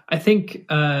 I think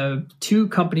two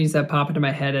companies that pop into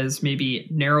my head as maybe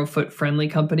narrow foot friendly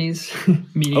companies,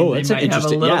 meaning they might have a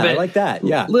little bit, I like that.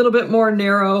 Yeah, a little bit more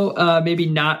narrow, maybe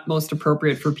not most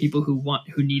appropriate for people who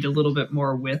need a little bit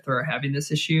more width or are having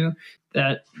this issue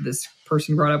that this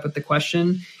person brought up with the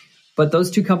question. But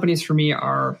those two companies for me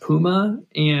are Puma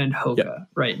and Hoka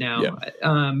right now.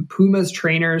 Yep. Puma's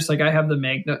trainers, like I have the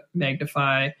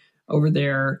Magnify over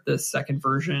there, the second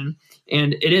version,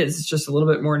 and it's just a little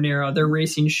bit more narrow. Their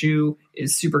racing shoe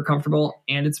is super comfortable,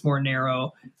 and it's more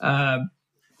narrow.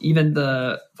 Even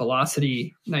the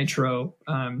Velocity Nitro,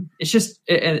 it's just,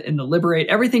 and the Liberate,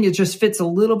 everything, it just fits a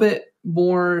little bit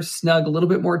more snug, a little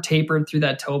bit more tapered through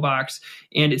that toe box,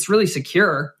 and it's really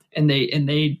secure, and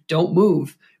they don't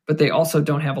move, but they also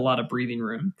don't have a lot of breathing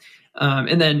room.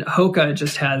 And then Hoka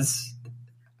just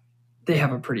they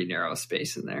have a pretty narrow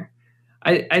space in there.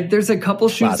 There's a couple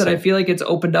shoes that I feel like it's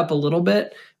opened up a little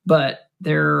bit, but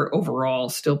they're overall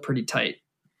still pretty tight.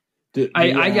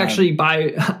 I actually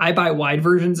buy wide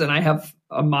versions, and I have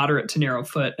a moderate to narrow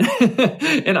foot,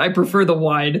 and I prefer the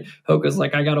wide Hokas.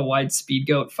 Like, I got a wide Speed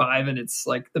Goat 5, and it's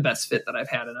like the best fit that I've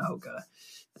had in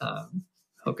a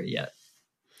Hoka yet.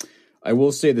 I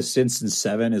will say the Stinson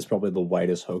 7 is probably the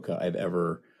widest Hoka I've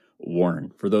ever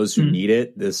worn. For those who need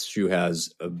it, this shoe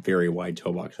has a very wide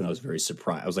toe box, and I was very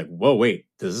surprised. I was like, whoa, wait,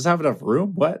 does this have enough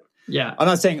room? What? Yeah. I'm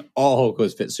not saying all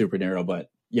Hokas fit super narrow, but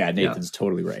yeah, Nathan's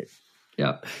totally right.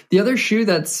 Yeah. The other shoe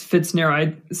that fits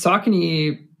narrow,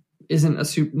 Saucony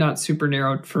isn't not super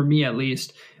narrow for me, at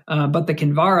least. But the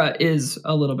Kinvara is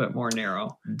a little bit more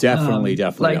narrow. Definitely.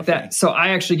 That. So I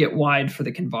actually get wide for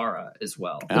the Kinvara as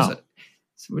well,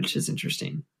 which is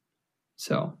interesting.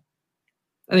 So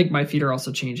I think my feet are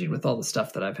also changing with all the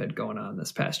stuff that I've had going on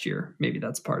this past year. Maybe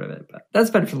that's part of it, but that's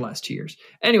been for the last 2 years.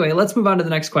 Anyway, let's move on to the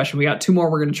next question. We got two more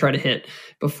we're going to try to hit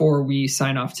before we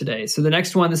sign off today. So the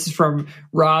next one, this is from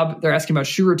Rob. They're asking about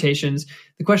shoe rotations.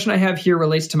 The question I have here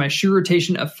relates to my shoe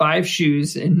rotation of 5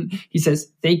 shoes. And he says,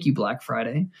 thank you, Black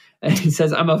Friday. And he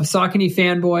says, I'm a Saucony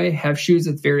fanboy, have shoes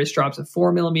with various drops of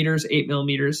 4 millimeters, 8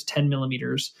 millimeters, 10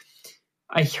 millimeters.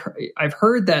 I've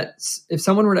heard that if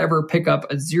someone were to ever pick up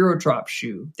a 0 drop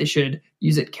shoe, they should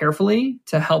use it carefully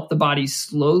to help the body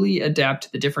slowly adapt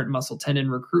to the different muscle tendon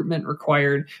recruitment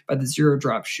required by the 0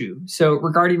 drop shoe. So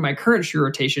regarding my current shoe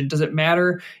rotation, does it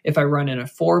matter if I run in a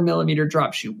 4 millimeter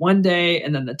drop shoe one day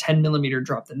and then the 10 millimeter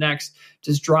drop the next?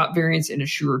 Does drop variance in a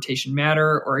shoe rotation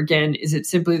matter? Or again, is it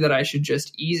simply that I should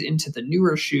just ease into the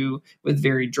newer shoe with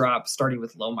varied drops, starting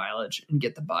with low mileage, and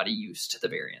get the body used to the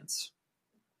variance?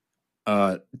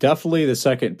 Definitely the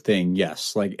second thing.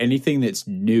 Yes. Like anything that's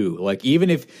new, like even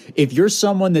if you're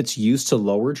someone that's used to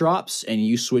lower drops and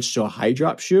you switch to a high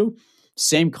drop shoe,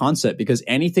 same concept, because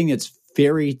anything that's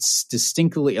very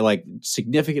distinctly, like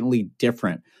significantly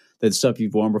different than stuff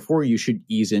you've worn before, you should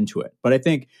ease into it. But I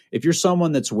think if you're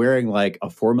someone that's wearing like a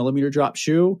 4 millimeter drop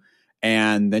shoe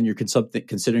and then you're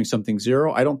considering something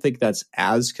 0, I don't think that's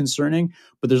as concerning,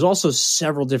 but there's also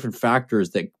several different factors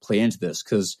that play into this,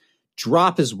 because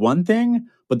drop is one thing,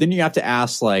 But then you have to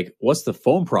ask, like, what's the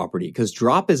foam property? Because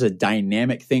drop is a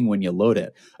dynamic thing when you load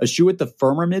it. A shoe with the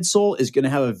firmer midsole is going to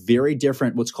have a very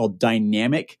different, what's called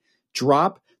dynamic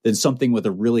drop than something with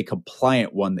a really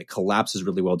compliant one that collapses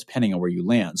really well depending on where you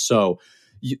land. So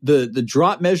the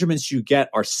drop measurements you get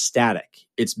are static.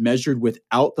 It's measured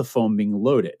without the foam being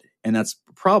loaded. And that's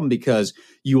a problem because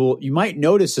you might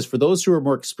notice this for those who are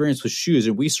more experienced with shoes,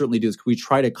 and we certainly do this, we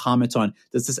try to comment on,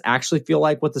 does this actually feel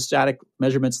like what the static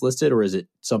measurements listed, or is it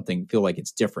something feel like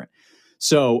it's different?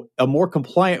 So a more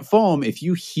compliant foam, if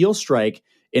you heel strike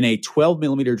in a 12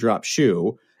 millimeter drop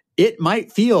shoe, it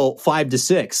might feel 5 to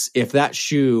 6 if that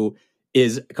shoe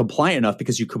is compliant enough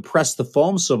because you compress the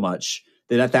foam so much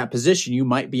that at that position, you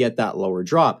might be at that lower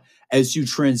drop. As you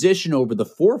transition over the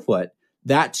forefoot,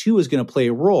 that too is going to play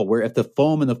a role where if the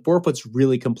foam in the forefoot's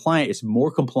really compliant, it's more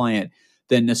compliant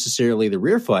than necessarily the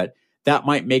rear foot, that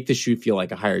might make the shoe feel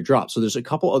like a higher drop. So there's a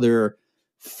couple other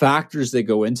factors that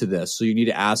go into this. So you need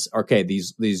to ask, okay,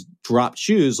 these drop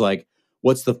shoes, like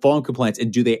what's the foam compliance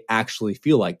and do they actually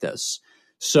feel like this?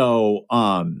 So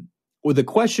well, the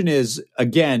question is,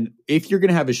 again, if you're going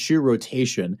to have a shoe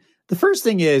rotation, the first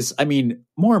thing is, I mean,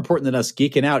 more important than us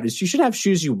geeking out is you should have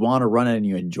shoes you want to run in and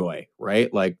you enjoy,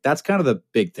 right? Like that's kind of the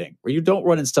big thing where you don't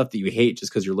run in stuff that you hate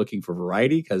just because you're looking for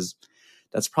variety, because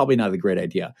that's probably not a great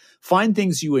idea. Find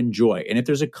things you enjoy. And if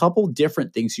there's a couple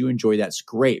different things you enjoy, that's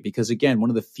great. Because again, one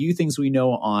of the few things we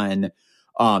know on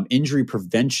injury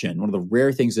prevention, one of the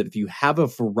rare things that if you have a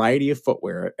variety of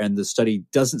footwear and the study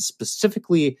doesn't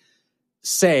specifically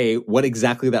say what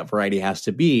exactly that variety has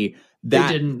to be, they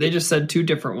didn't. They just said 2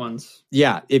 different ones.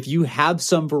 Yeah. If you have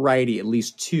some variety, at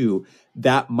least 2,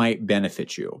 that might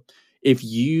benefit you. If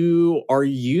you are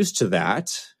used to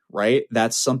that, right,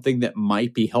 that's something that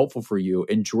might be helpful for you.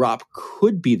 And drop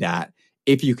could be that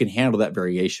if you can handle that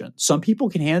variation. Some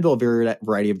people can handle a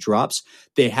variety of drops.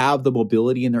 They have the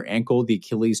mobility in their ankle, the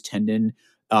Achilles tendon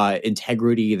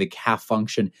integrity, the calf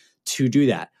function to do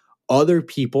that. Other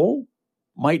people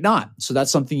might not. So that's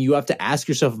something you have to ask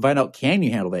yourself and find out, can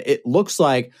you handle that? It looks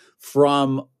like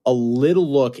from a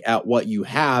little look at what you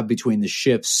have between the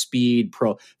shift, speed,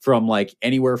 from like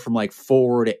anywhere from like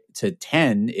 4 to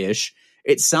 10-ish,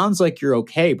 it sounds like you're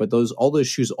okay, but all those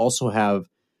shoes also have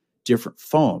different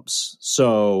foams.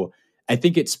 So I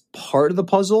think it's part of the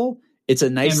puzzle. It's a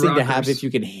nice thing to have if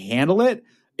you can handle it.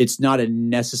 It's not a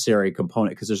necessary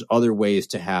component because there's other ways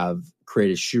to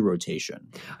create a shoe rotation.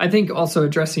 I think also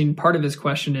addressing part of his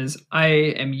question is, I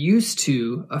am used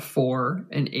to a 4,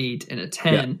 an 8, and a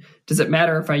 10. Yeah. Does it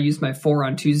matter if I use my 4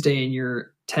 on Tuesday and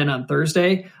your 10 on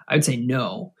Thursday? I would say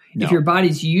no. If your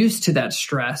body's used to that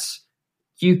stress,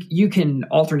 you can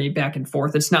alternate back and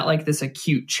forth. It's not like this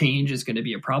acute change is going to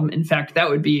be a problem. In fact, that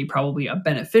would be probably a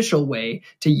beneficial way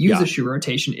to use a shoe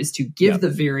rotation, is to give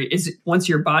once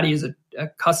your body is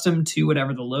accustomed to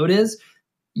whatever the load is,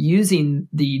 using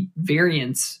the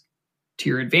variance to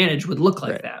your advantage would look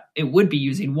like that. It would be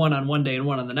using 1 on one day and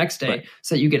 1 on the next day,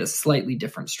 so that you get a slightly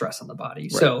different stress on the body.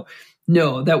 Right. So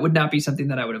no, that would not be something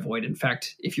that I would avoid. In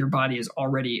fact, if your body is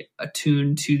already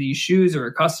attuned to these shoes or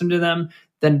accustomed to them,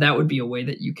 then that would be a way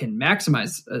that you can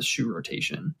maximize a shoe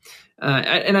rotation.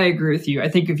 And I agree with you. I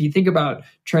think if you think about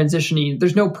transitioning,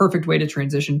 there's no perfect way to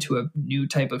transition to a new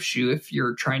type of shoe if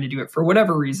you're trying to do it for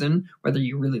whatever reason, whether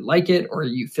you really like it or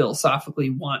you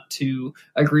philosophically want to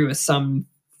agree with some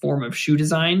form of shoe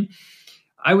design.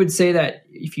 I would say that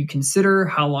if you consider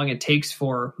how long it takes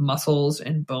for muscles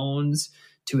and bones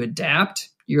to adapt,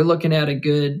 you're looking at a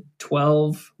good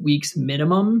 12 weeks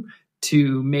minimum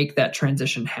to make that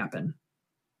transition happen.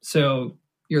 So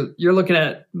you're looking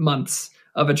at months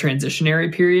of a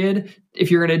transitionary period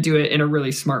if you're going to do it in a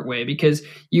really smart way, because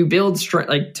you build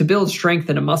strength, to build strength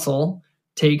in a muscle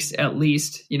takes at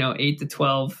least 8 to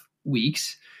 12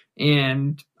 weeks.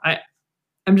 And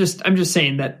I'm just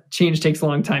saying that change takes a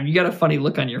long time. You got a funny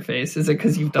look on your face. Is it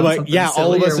because you've done something silly?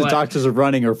 All of us as doctors of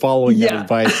running are following that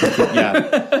advice.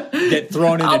 Get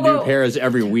thrown into new pairs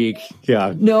every week.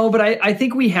 Yeah. No, but I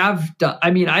think we have done. I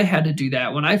mean, I had to do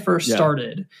that when I first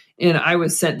started, and I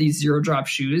was sent these 0 drop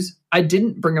shoes. I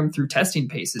didn't bring them through testing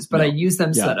paces, but I used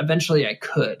them so that eventually I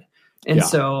could. And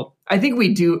so I think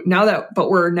we do now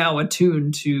but we're now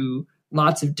attuned to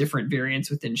lots of different variants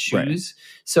within shoes,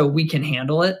 so we can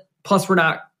handle it. Plus,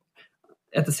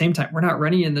 at the same time, we're not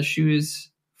running in the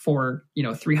shoes for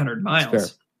 300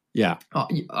 miles. Yeah.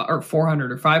 Or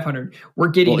 400 or 500. We're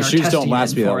getting our shoes testing don't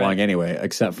last me that it. long anyway,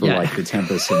 except for like the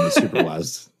Tempest and the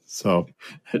Superblast. So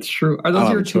that's true. Are those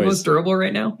your 2 most durable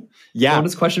right now? Yeah.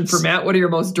 Bonus question for Matt. What are your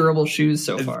most durable shoes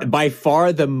so far? By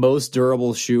far, the most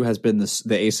durable shoe has been the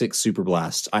Asics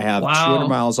Superblast. I have 200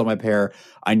 miles on my pair.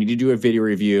 I need to do a video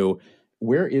review.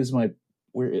 Where is my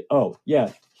Oh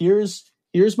yeah, here's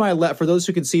my for those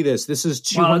who can see this. This is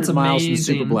 200 miles from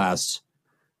Super Blast.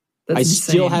 I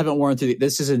still haven't worn through.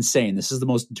 This is insane. This is the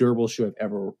most durable shoe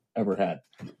I've ever had.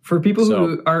 For people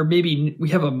who are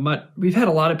we've had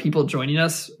a lot of people joining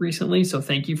us recently, so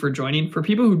thank you for joining. For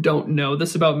people who don't know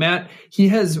this about Matt, he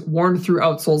has worn through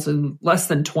outsoles in less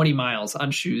than 20 miles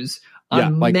on shoes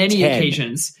on many 10.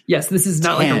 Occasions. Yes, this is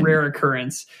not 10. Like a rare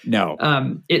occurrence. No.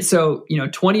 20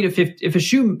 to 50. If a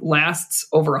shoe lasts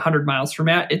over 100 miles for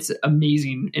Matt, it's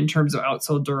amazing in terms of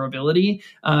outsole durability.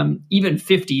 Even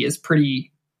 50 is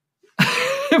pretty.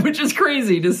 Which is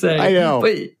crazy to say. I know.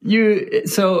 But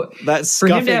that's for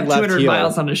him to have 200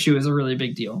 miles on a shoe is a really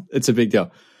big deal. It's a big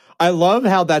deal. I love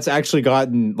how that's actually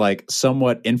gotten like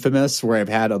somewhat infamous, where I've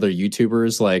had other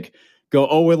YouTubers like go,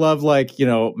 oh, we love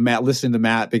Matt, listening to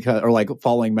Matt because, or like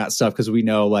following Matt's stuff because we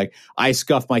know like I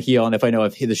scuff my heel, and if I know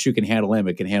if the shoe can handle him,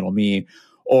 it can handle me.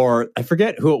 Or I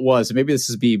forget who it was. Maybe this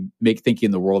is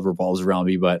thinking the world revolves around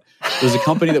me, but there's a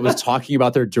company that was talking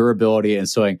about their durability and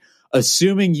saying,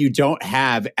 assuming you don't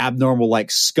have abnormal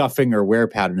like scuffing or wear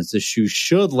patterns, the shoe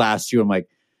should last you. I'm like,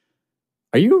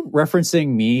 are you referencing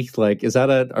me? Like, is that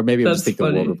or maybe I'm just thinking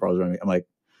the world revolves around me. I'm like,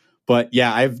 but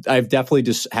yeah, I've definitely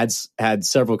just had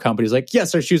several companies like,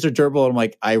 yes, our shoes are durable. And I'm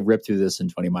like, I ripped through this in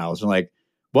 20 miles. I'm like,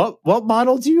 what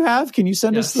model do you have? Can you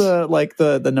send us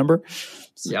the number?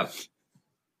 Yep.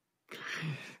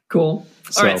 Cool.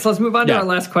 All right, so let's move on to our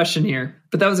last question here.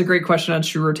 But that was a great question on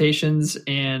shoe rotations,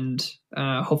 and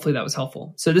hopefully that was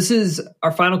helpful. So this is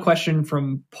our final question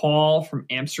from Paul from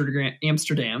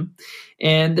Amsterdam.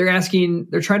 And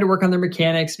they're trying to work on their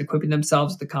mechanics and equipping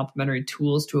themselves with the complementary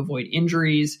tools to avoid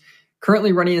injuries.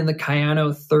 Currently running in the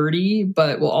Kayano 30,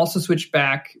 but will also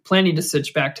planning to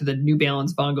switch back to the New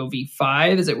Balance Vongo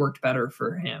V5 as it worked better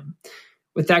for him.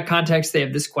 With that context, they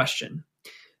have this question.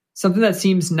 Something that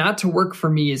seems not to work for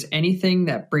me is anything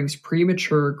that brings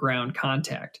premature ground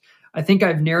contact. I think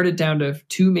I've narrowed it down to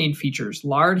two main features,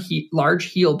 large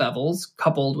heel bevels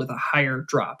coupled with a higher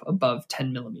drop above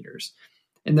 10 millimeters.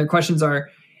 And their questions are,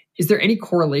 is there any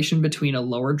correlation between a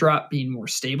lower drop being more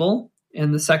stable?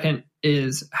 And the second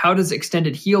is, how does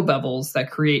extended heel bevels that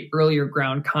create earlier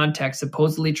ground contact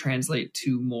supposedly translate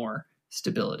to more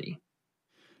stability?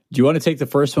 Do you want to take the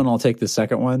first one? I'll take the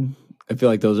second one. I feel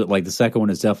like those are like the second one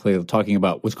is definitely talking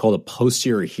about what's called a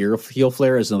posterior heel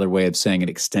flare is another way of saying an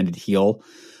extended heel.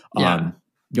 Yeah.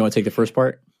 You want to take the first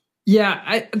part?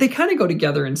 Yeah, they kind of go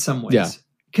together in some ways. Yeah.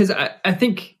 Because I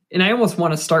think, and I almost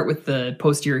want to start with the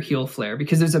posterior heel flare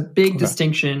because there's a big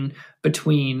distinction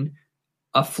between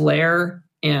a flare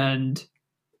and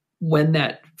when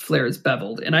that flare is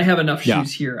beveled. And I have enough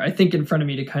shoes here, I think, in front of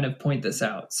me to kind of point this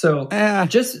out. So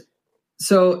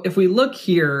So if we look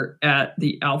here at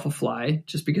the Alpha Fly,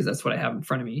 just because that's what I have in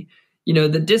front of me,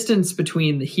 the distance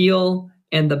between the heel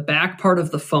and the back part of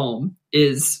the foam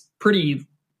is pretty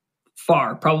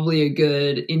far, probably a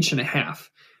good 1.5 inches,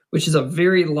 which is a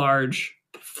very large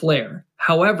flare.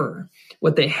 However,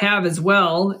 what they have as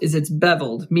well is it's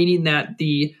beveled, meaning that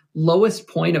the lowest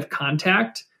point of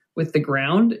contact with the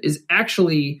ground is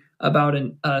actually about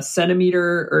a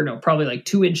centimeter, or no, probably like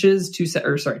 2 inches, 2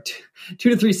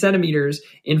 to 3 centimeters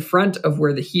in front of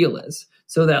where the heel is.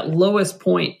 So that lowest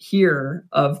point here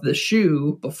of the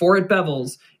shoe before it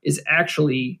bevels is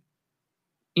actually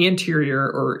anterior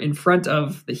or in front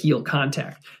of the heel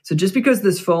contact. So just because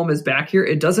this foam is back here,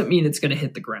 it doesn't mean it's going to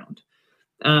hit the ground.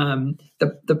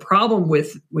 The problem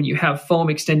with when you have foam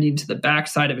extending to the back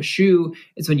side of a shoe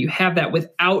is when you have that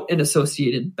without an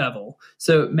associated bevel.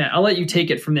 So Matt, I'll let you take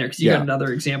it from there because you got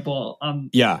another example.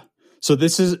 So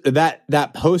this is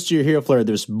that posterior heel flare.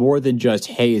 There's more than just,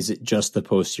 hey, is it just the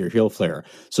posterior heel flare?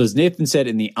 So as Nathan said,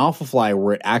 in the Alpha Fly,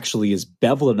 where it actually is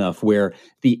beveled enough where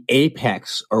the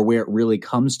apex or where it really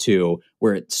comes to,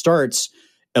 where it starts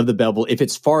of the bevel, if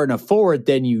it's far enough forward,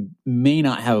 then you may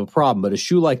not have a problem. But a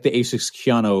shoe like the Asics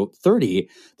Kayano 30,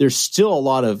 there's still a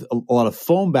lot of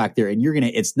foam back there, and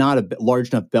it's not a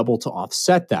large enough bevel to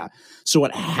offset that. So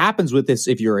what happens with this,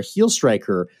 if you're a heel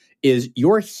striker, is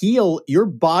your heel, your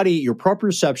body, your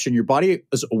proprioception, your body's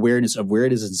awareness of where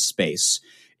it is in space,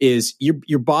 is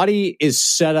your body is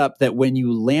set up that when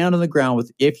you land on the ground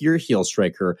if you're a heel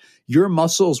striker, your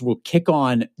muscles will kick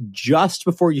on just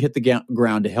before you hit the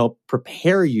ground to help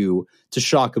prepare you to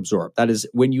shock absorb. That is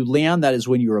when you land, that is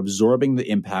when you're absorbing the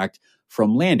impact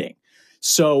from landing.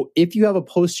 So if you have a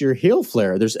posterior heel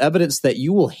flare, there's evidence that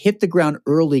you will hit the ground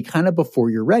early, kind of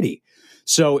before you're ready.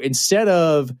 So instead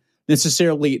of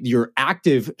necessarily your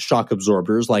active shock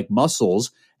absorbers like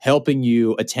muscles helping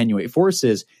you attenuate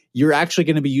forces, you're actually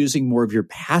going to be using more of your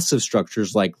passive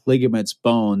structures like ligaments,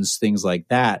 bones, things like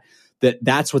that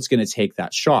that's what's going to take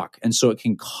that shock. And so it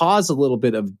can cause a little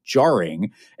bit of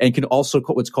jarring and can also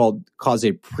cause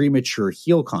a premature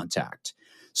heel contact.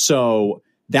 So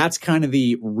that's kind of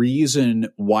the reason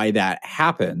why that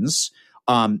happens.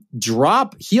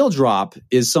 Heel drop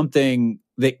is something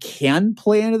that can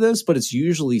play into this, but it's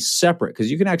usually separate because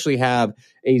you can actually have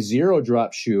a zero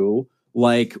drop shoe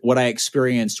like what I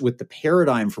experienced with the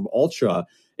Paradigm from Ultra.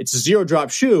 It's a zero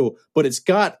drop shoe, but it's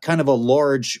got kind of a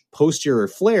large posterior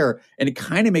flare, and it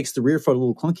kind of makes the rear foot a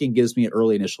little clunky and gives me an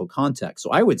early initial contact. So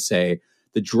I would say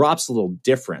the drop's a little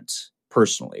different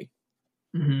personally.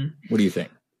 Mm-hmm. What do you think?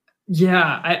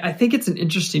 Yeah, I think it's an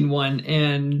interesting one.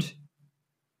 And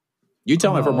you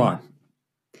tell me if I'm wrong.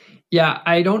 Yeah,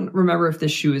 I don't remember if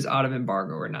this shoe is out of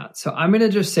embargo or not. So I'm going to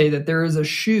just say that there is a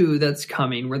shoe that's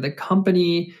coming where the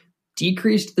company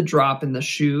decreased the drop in the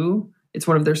shoe. It's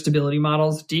one of their stability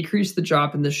models, decreased the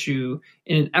drop in the shoe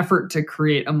in an effort to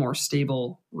create a more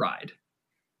stable ride.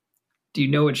 Do you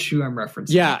know which shoe I'm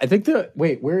referencing? Yeah, I think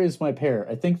where is my pair?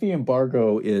 I think the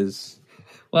embargo is...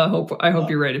 Well, I hope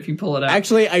you're right if you pull it out.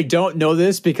 Actually, I don't know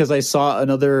this because I saw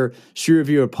another shoe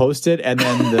reviewer post it, and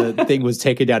then the thing was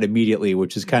taken down immediately,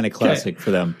 which is kind of classic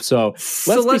for them. So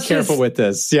let's be careful with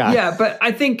this. Yeah, but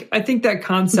I think that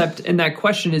concept and that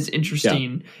question is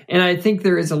interesting, and I think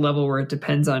there is a level where it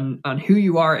depends on who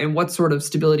you are and what sort of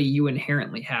stability you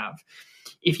inherently have.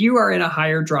 If you are in a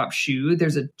higher drop shoe,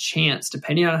 there's a chance,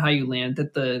 depending on how you land,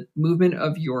 that the movement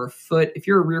of your foot, if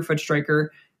you're a rear foot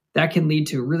striker, that can lead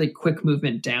to a really quick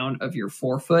movement down of your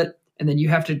forefoot. And then you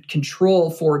have to control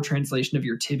forward translation of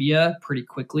your tibia pretty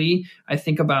quickly. I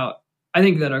think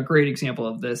that a great example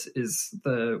of this is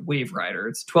the Wave Rider.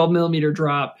 It's 12 millimeter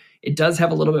drop. It does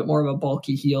have a little bit more of a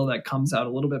bulky heel that comes out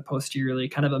a little bit posteriorly,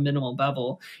 kind of a minimal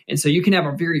bevel. And so you can have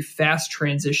a very fast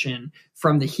transition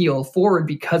from the heel forward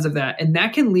because of that. And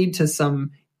that can lead to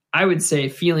some, I would say,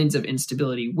 feelings of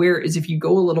instability. Whereas if you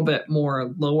go a little bit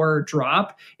more lower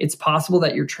drop, it's possible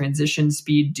that your transition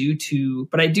speed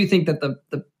but I do think that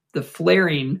the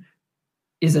flaring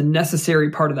is a necessary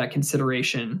part of that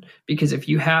consideration, because if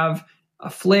you have a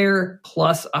flare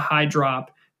plus a high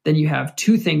drop, then you have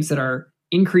two things that are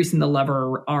increasing the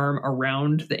lever arm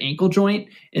around the ankle joint,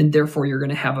 and therefore you're going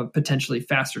to have a potentially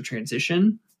faster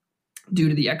transition due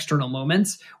to the external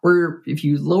moments, where if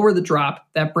you lower the drop,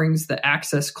 that brings the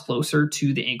access closer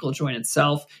to the ankle joint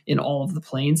itself in all of the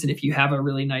planes. And if you have a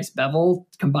really nice bevel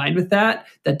combined with that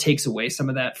takes away some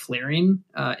of that flaring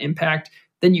impact,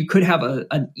 then you could have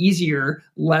an easier,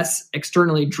 less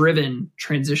externally driven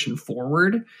transition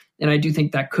forward. And I do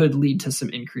think that could lead to some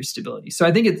increased stability. So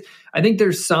I think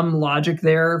there's some logic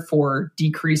there for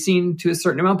decreasing to a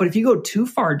certain amount. But if you go too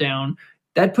far down,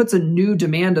 that puts a new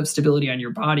demand of stability on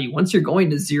your body. Once you're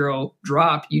going to zero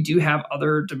drop, you do have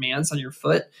other demands on your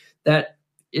foot that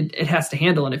it has to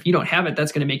handle. And if you don't have it,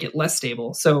 that's going to make it less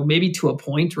stable. So maybe to a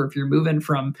point where if you're moving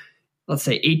from, let's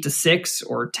say 8 to 6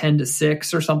 or 10 to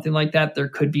 6 or something like that, there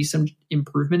could be some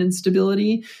improvement in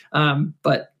stability,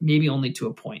 but maybe only to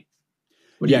a point.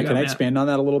 Can I expand on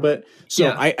that a little bit?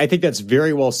 So I think that's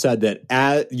very well said, that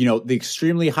the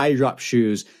extremely high drop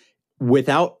shoes,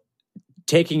 without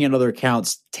taking in other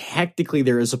accounts, technically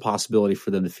there is a possibility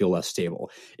for them to feel less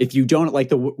stable. If you don't, like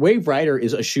the Wave Rider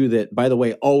is a shoe that, by the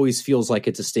way, always feels like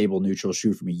it's a stable neutral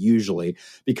shoe for me, usually,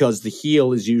 because the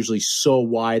heel is usually so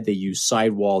wide. They use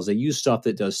sidewalls. They use stuff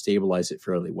that does stabilize it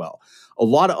fairly well. A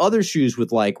lot of other shoes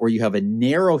with where you have a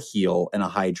narrow heel and a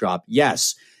high drop,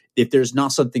 yes, if there's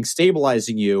not something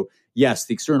stabilizing you, yes,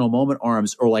 the external moment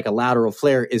arms or like a lateral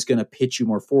flare is going to pitch you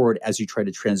more forward as you try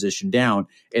to transition down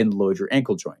and load your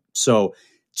ankle joint. So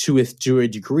to a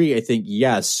degree, I think,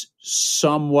 yes,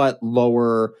 somewhat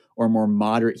lower or more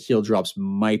moderate heel drops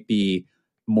might be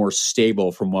more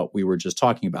stable from what we were just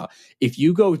talking about. If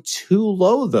you go too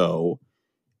low, though,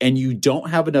 and you don't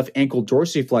have enough ankle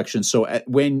dorsiflexion, so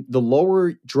when the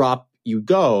lower drop you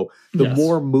go, the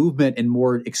more movement and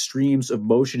more extremes of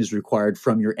motion is required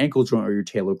from your ankle joint or your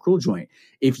talocrural joint.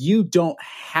 If you don't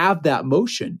have that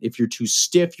motion, if you're too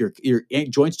stiff, your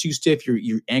joint's too stiff,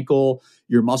 your ankle,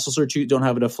 your muscles don't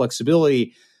have enough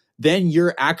flexibility, then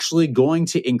you're actually going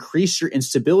to increase your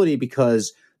instability,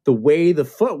 because the way the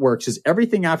foot works is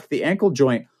everything after the ankle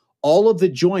joint, all of the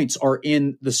joints are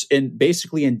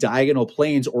basically in diagonal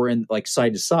planes or in like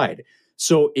side to side.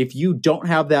 So if you don't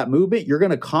have that movement, you're going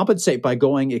to compensate by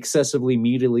going excessively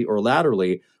medially or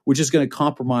laterally, which is going to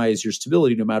compromise your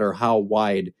stability no matter how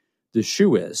wide the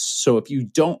shoe is. So if you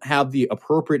don't have the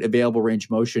appropriate available range of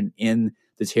motion in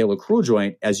the talocrural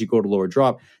joint as you go to lower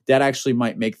drop, that actually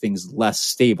might make things less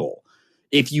stable.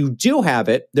 If you do have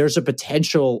it, there's a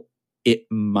potential it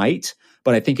might,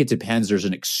 but I think it depends. There's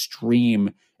an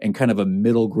extreme and kind of a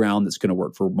middle ground that's going to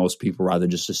work for most people rather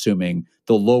than just assuming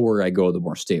the lower I go, the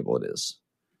more stable it is.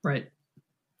 Right.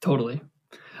 Totally.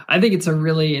 I think it's a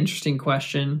really interesting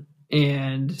question.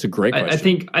 And it's a great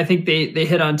question. I think they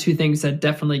hit on two things that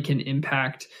definitely can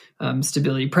impact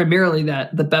stability, primarily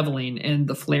that the beveling and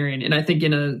the flaring. And I think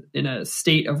in a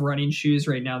state of running shoes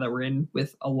right now that we're in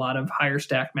with a lot of higher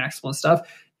stack maximal stuff,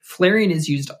 flaring is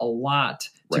used a lot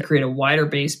to create a wider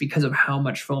base because of how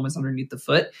much foam is underneath the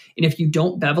foot. And if you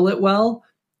don't bevel it well,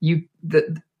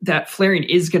 that flaring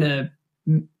is gonna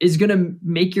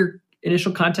make your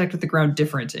initial contact with the ground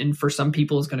different. And for some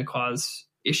people, it's going to cause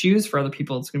issues. For other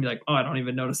people, it's going to be like, oh, I don't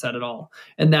even notice that at all.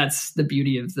 And that's the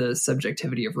beauty of the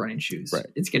subjectivity of running shoes. Right.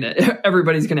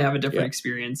 Everybody's going to have a different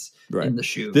experience in the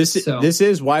shoe. This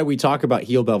is why we talk about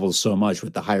heel bevels so much.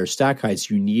 With the higher stack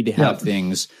heights, you need to have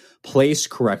things placed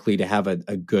correctly to have a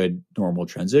good normal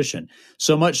transition.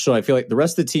 So much so I feel like the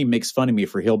rest of the team makes fun of me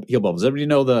for heel bevels. Everybody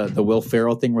know the Will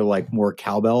Ferrell thing where like more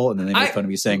cowbell, and then they make fun of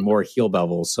me saying more heel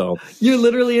bevels. So you're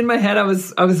literally in my head. I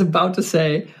was about to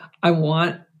say, I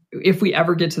want, if we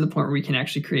ever get to the point where we can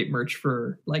actually create merch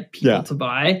for like people to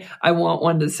buy, I want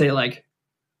one to say like,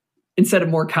 instead of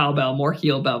more cowbell, more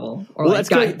heel bevel, or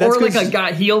like a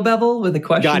got heel bevel with a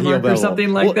question mark or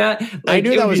something like that. Like, I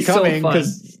knew that was coming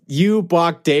because you,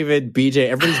 Bach, David, BJ,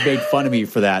 everybody's made fun of me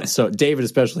for that. So David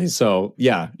especially. So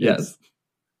yes,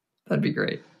 that'd be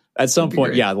great. At some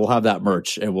point, we'll have that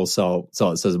merch and we'll sell.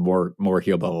 It says more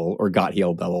heel bevel or got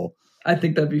heel bevel. I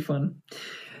think that'd be fun.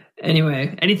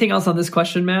 Anyway, anything else on this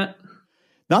question, Matt?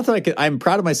 Not that I'm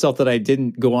proud of myself that I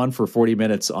didn't go on for 40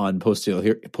 minutes on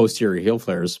posterior heel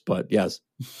flares, but yes.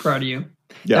 Proud of you.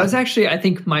 Yeah. That was actually, I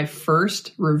think, my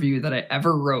first review that I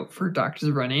ever wrote for Doctors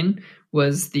of Running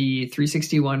was the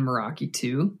 361 Meraki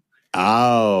 2.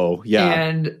 Oh, yeah.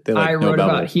 And I wrote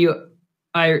about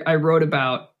I wrote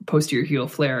about posterior heel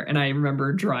flare, and I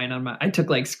remember drawing I took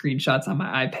like screenshots on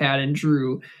my iPad and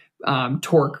drew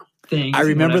torque things. I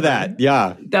remember that.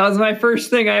 Yeah. That was my first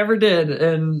thing I ever did.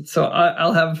 And so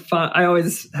I'll have fun. I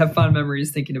always have fond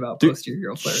memories thinking about posterior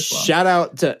heel flare as well. Shout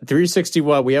out to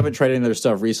 361. We haven't tried any of their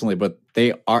stuff recently, but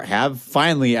they have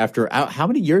finally, after how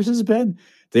many years has it been?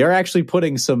 They are actually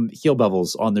putting some heel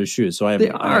bevels on their shoes. So they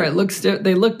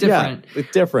look different. Yeah,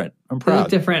 it's different. I'm proud. They look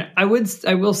different. I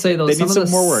will say though, they need some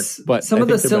more work, but some of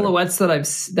the silhouettes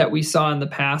that we saw in the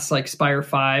past, like Spire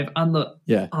 5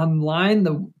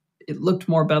 online, it looked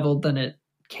more beveled than it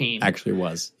came. Actually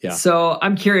was. Yeah. So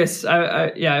I'm curious.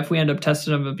 If we end up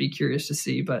testing them, I'd be curious to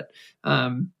see. But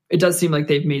it does seem like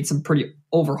they've made some pretty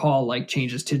overhaul like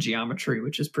changes to geometry,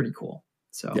 which is pretty cool.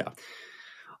 So yeah.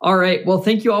 All right. Well,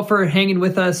 thank you all for hanging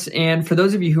with us. And for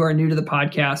those of you who are new to the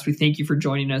podcast, we thank you for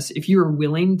joining us. If you are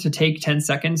willing to take 10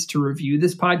 seconds to review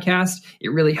this podcast, it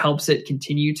really helps it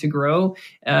continue to grow.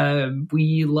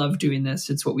 We love doing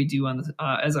this. It's what we do on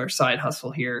as our side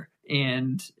hustle here.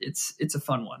 And it's a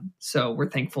fun one. So we're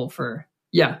thankful for,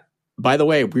 By the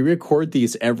way, we record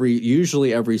these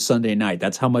usually every Sunday night.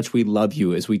 That's how much we love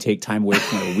you, as we take time away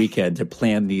from our weekend to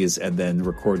plan these and then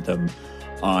record them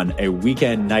on a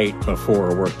weekend night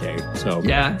before a work day. So we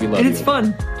love you. It's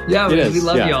fun. Yeah, we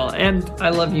love y'all. And I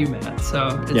love you, Matt. So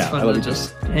it's fun to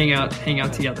just hang out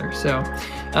together. So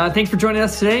thanks for joining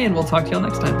us today, and we'll talk to y'all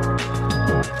next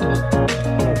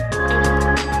time.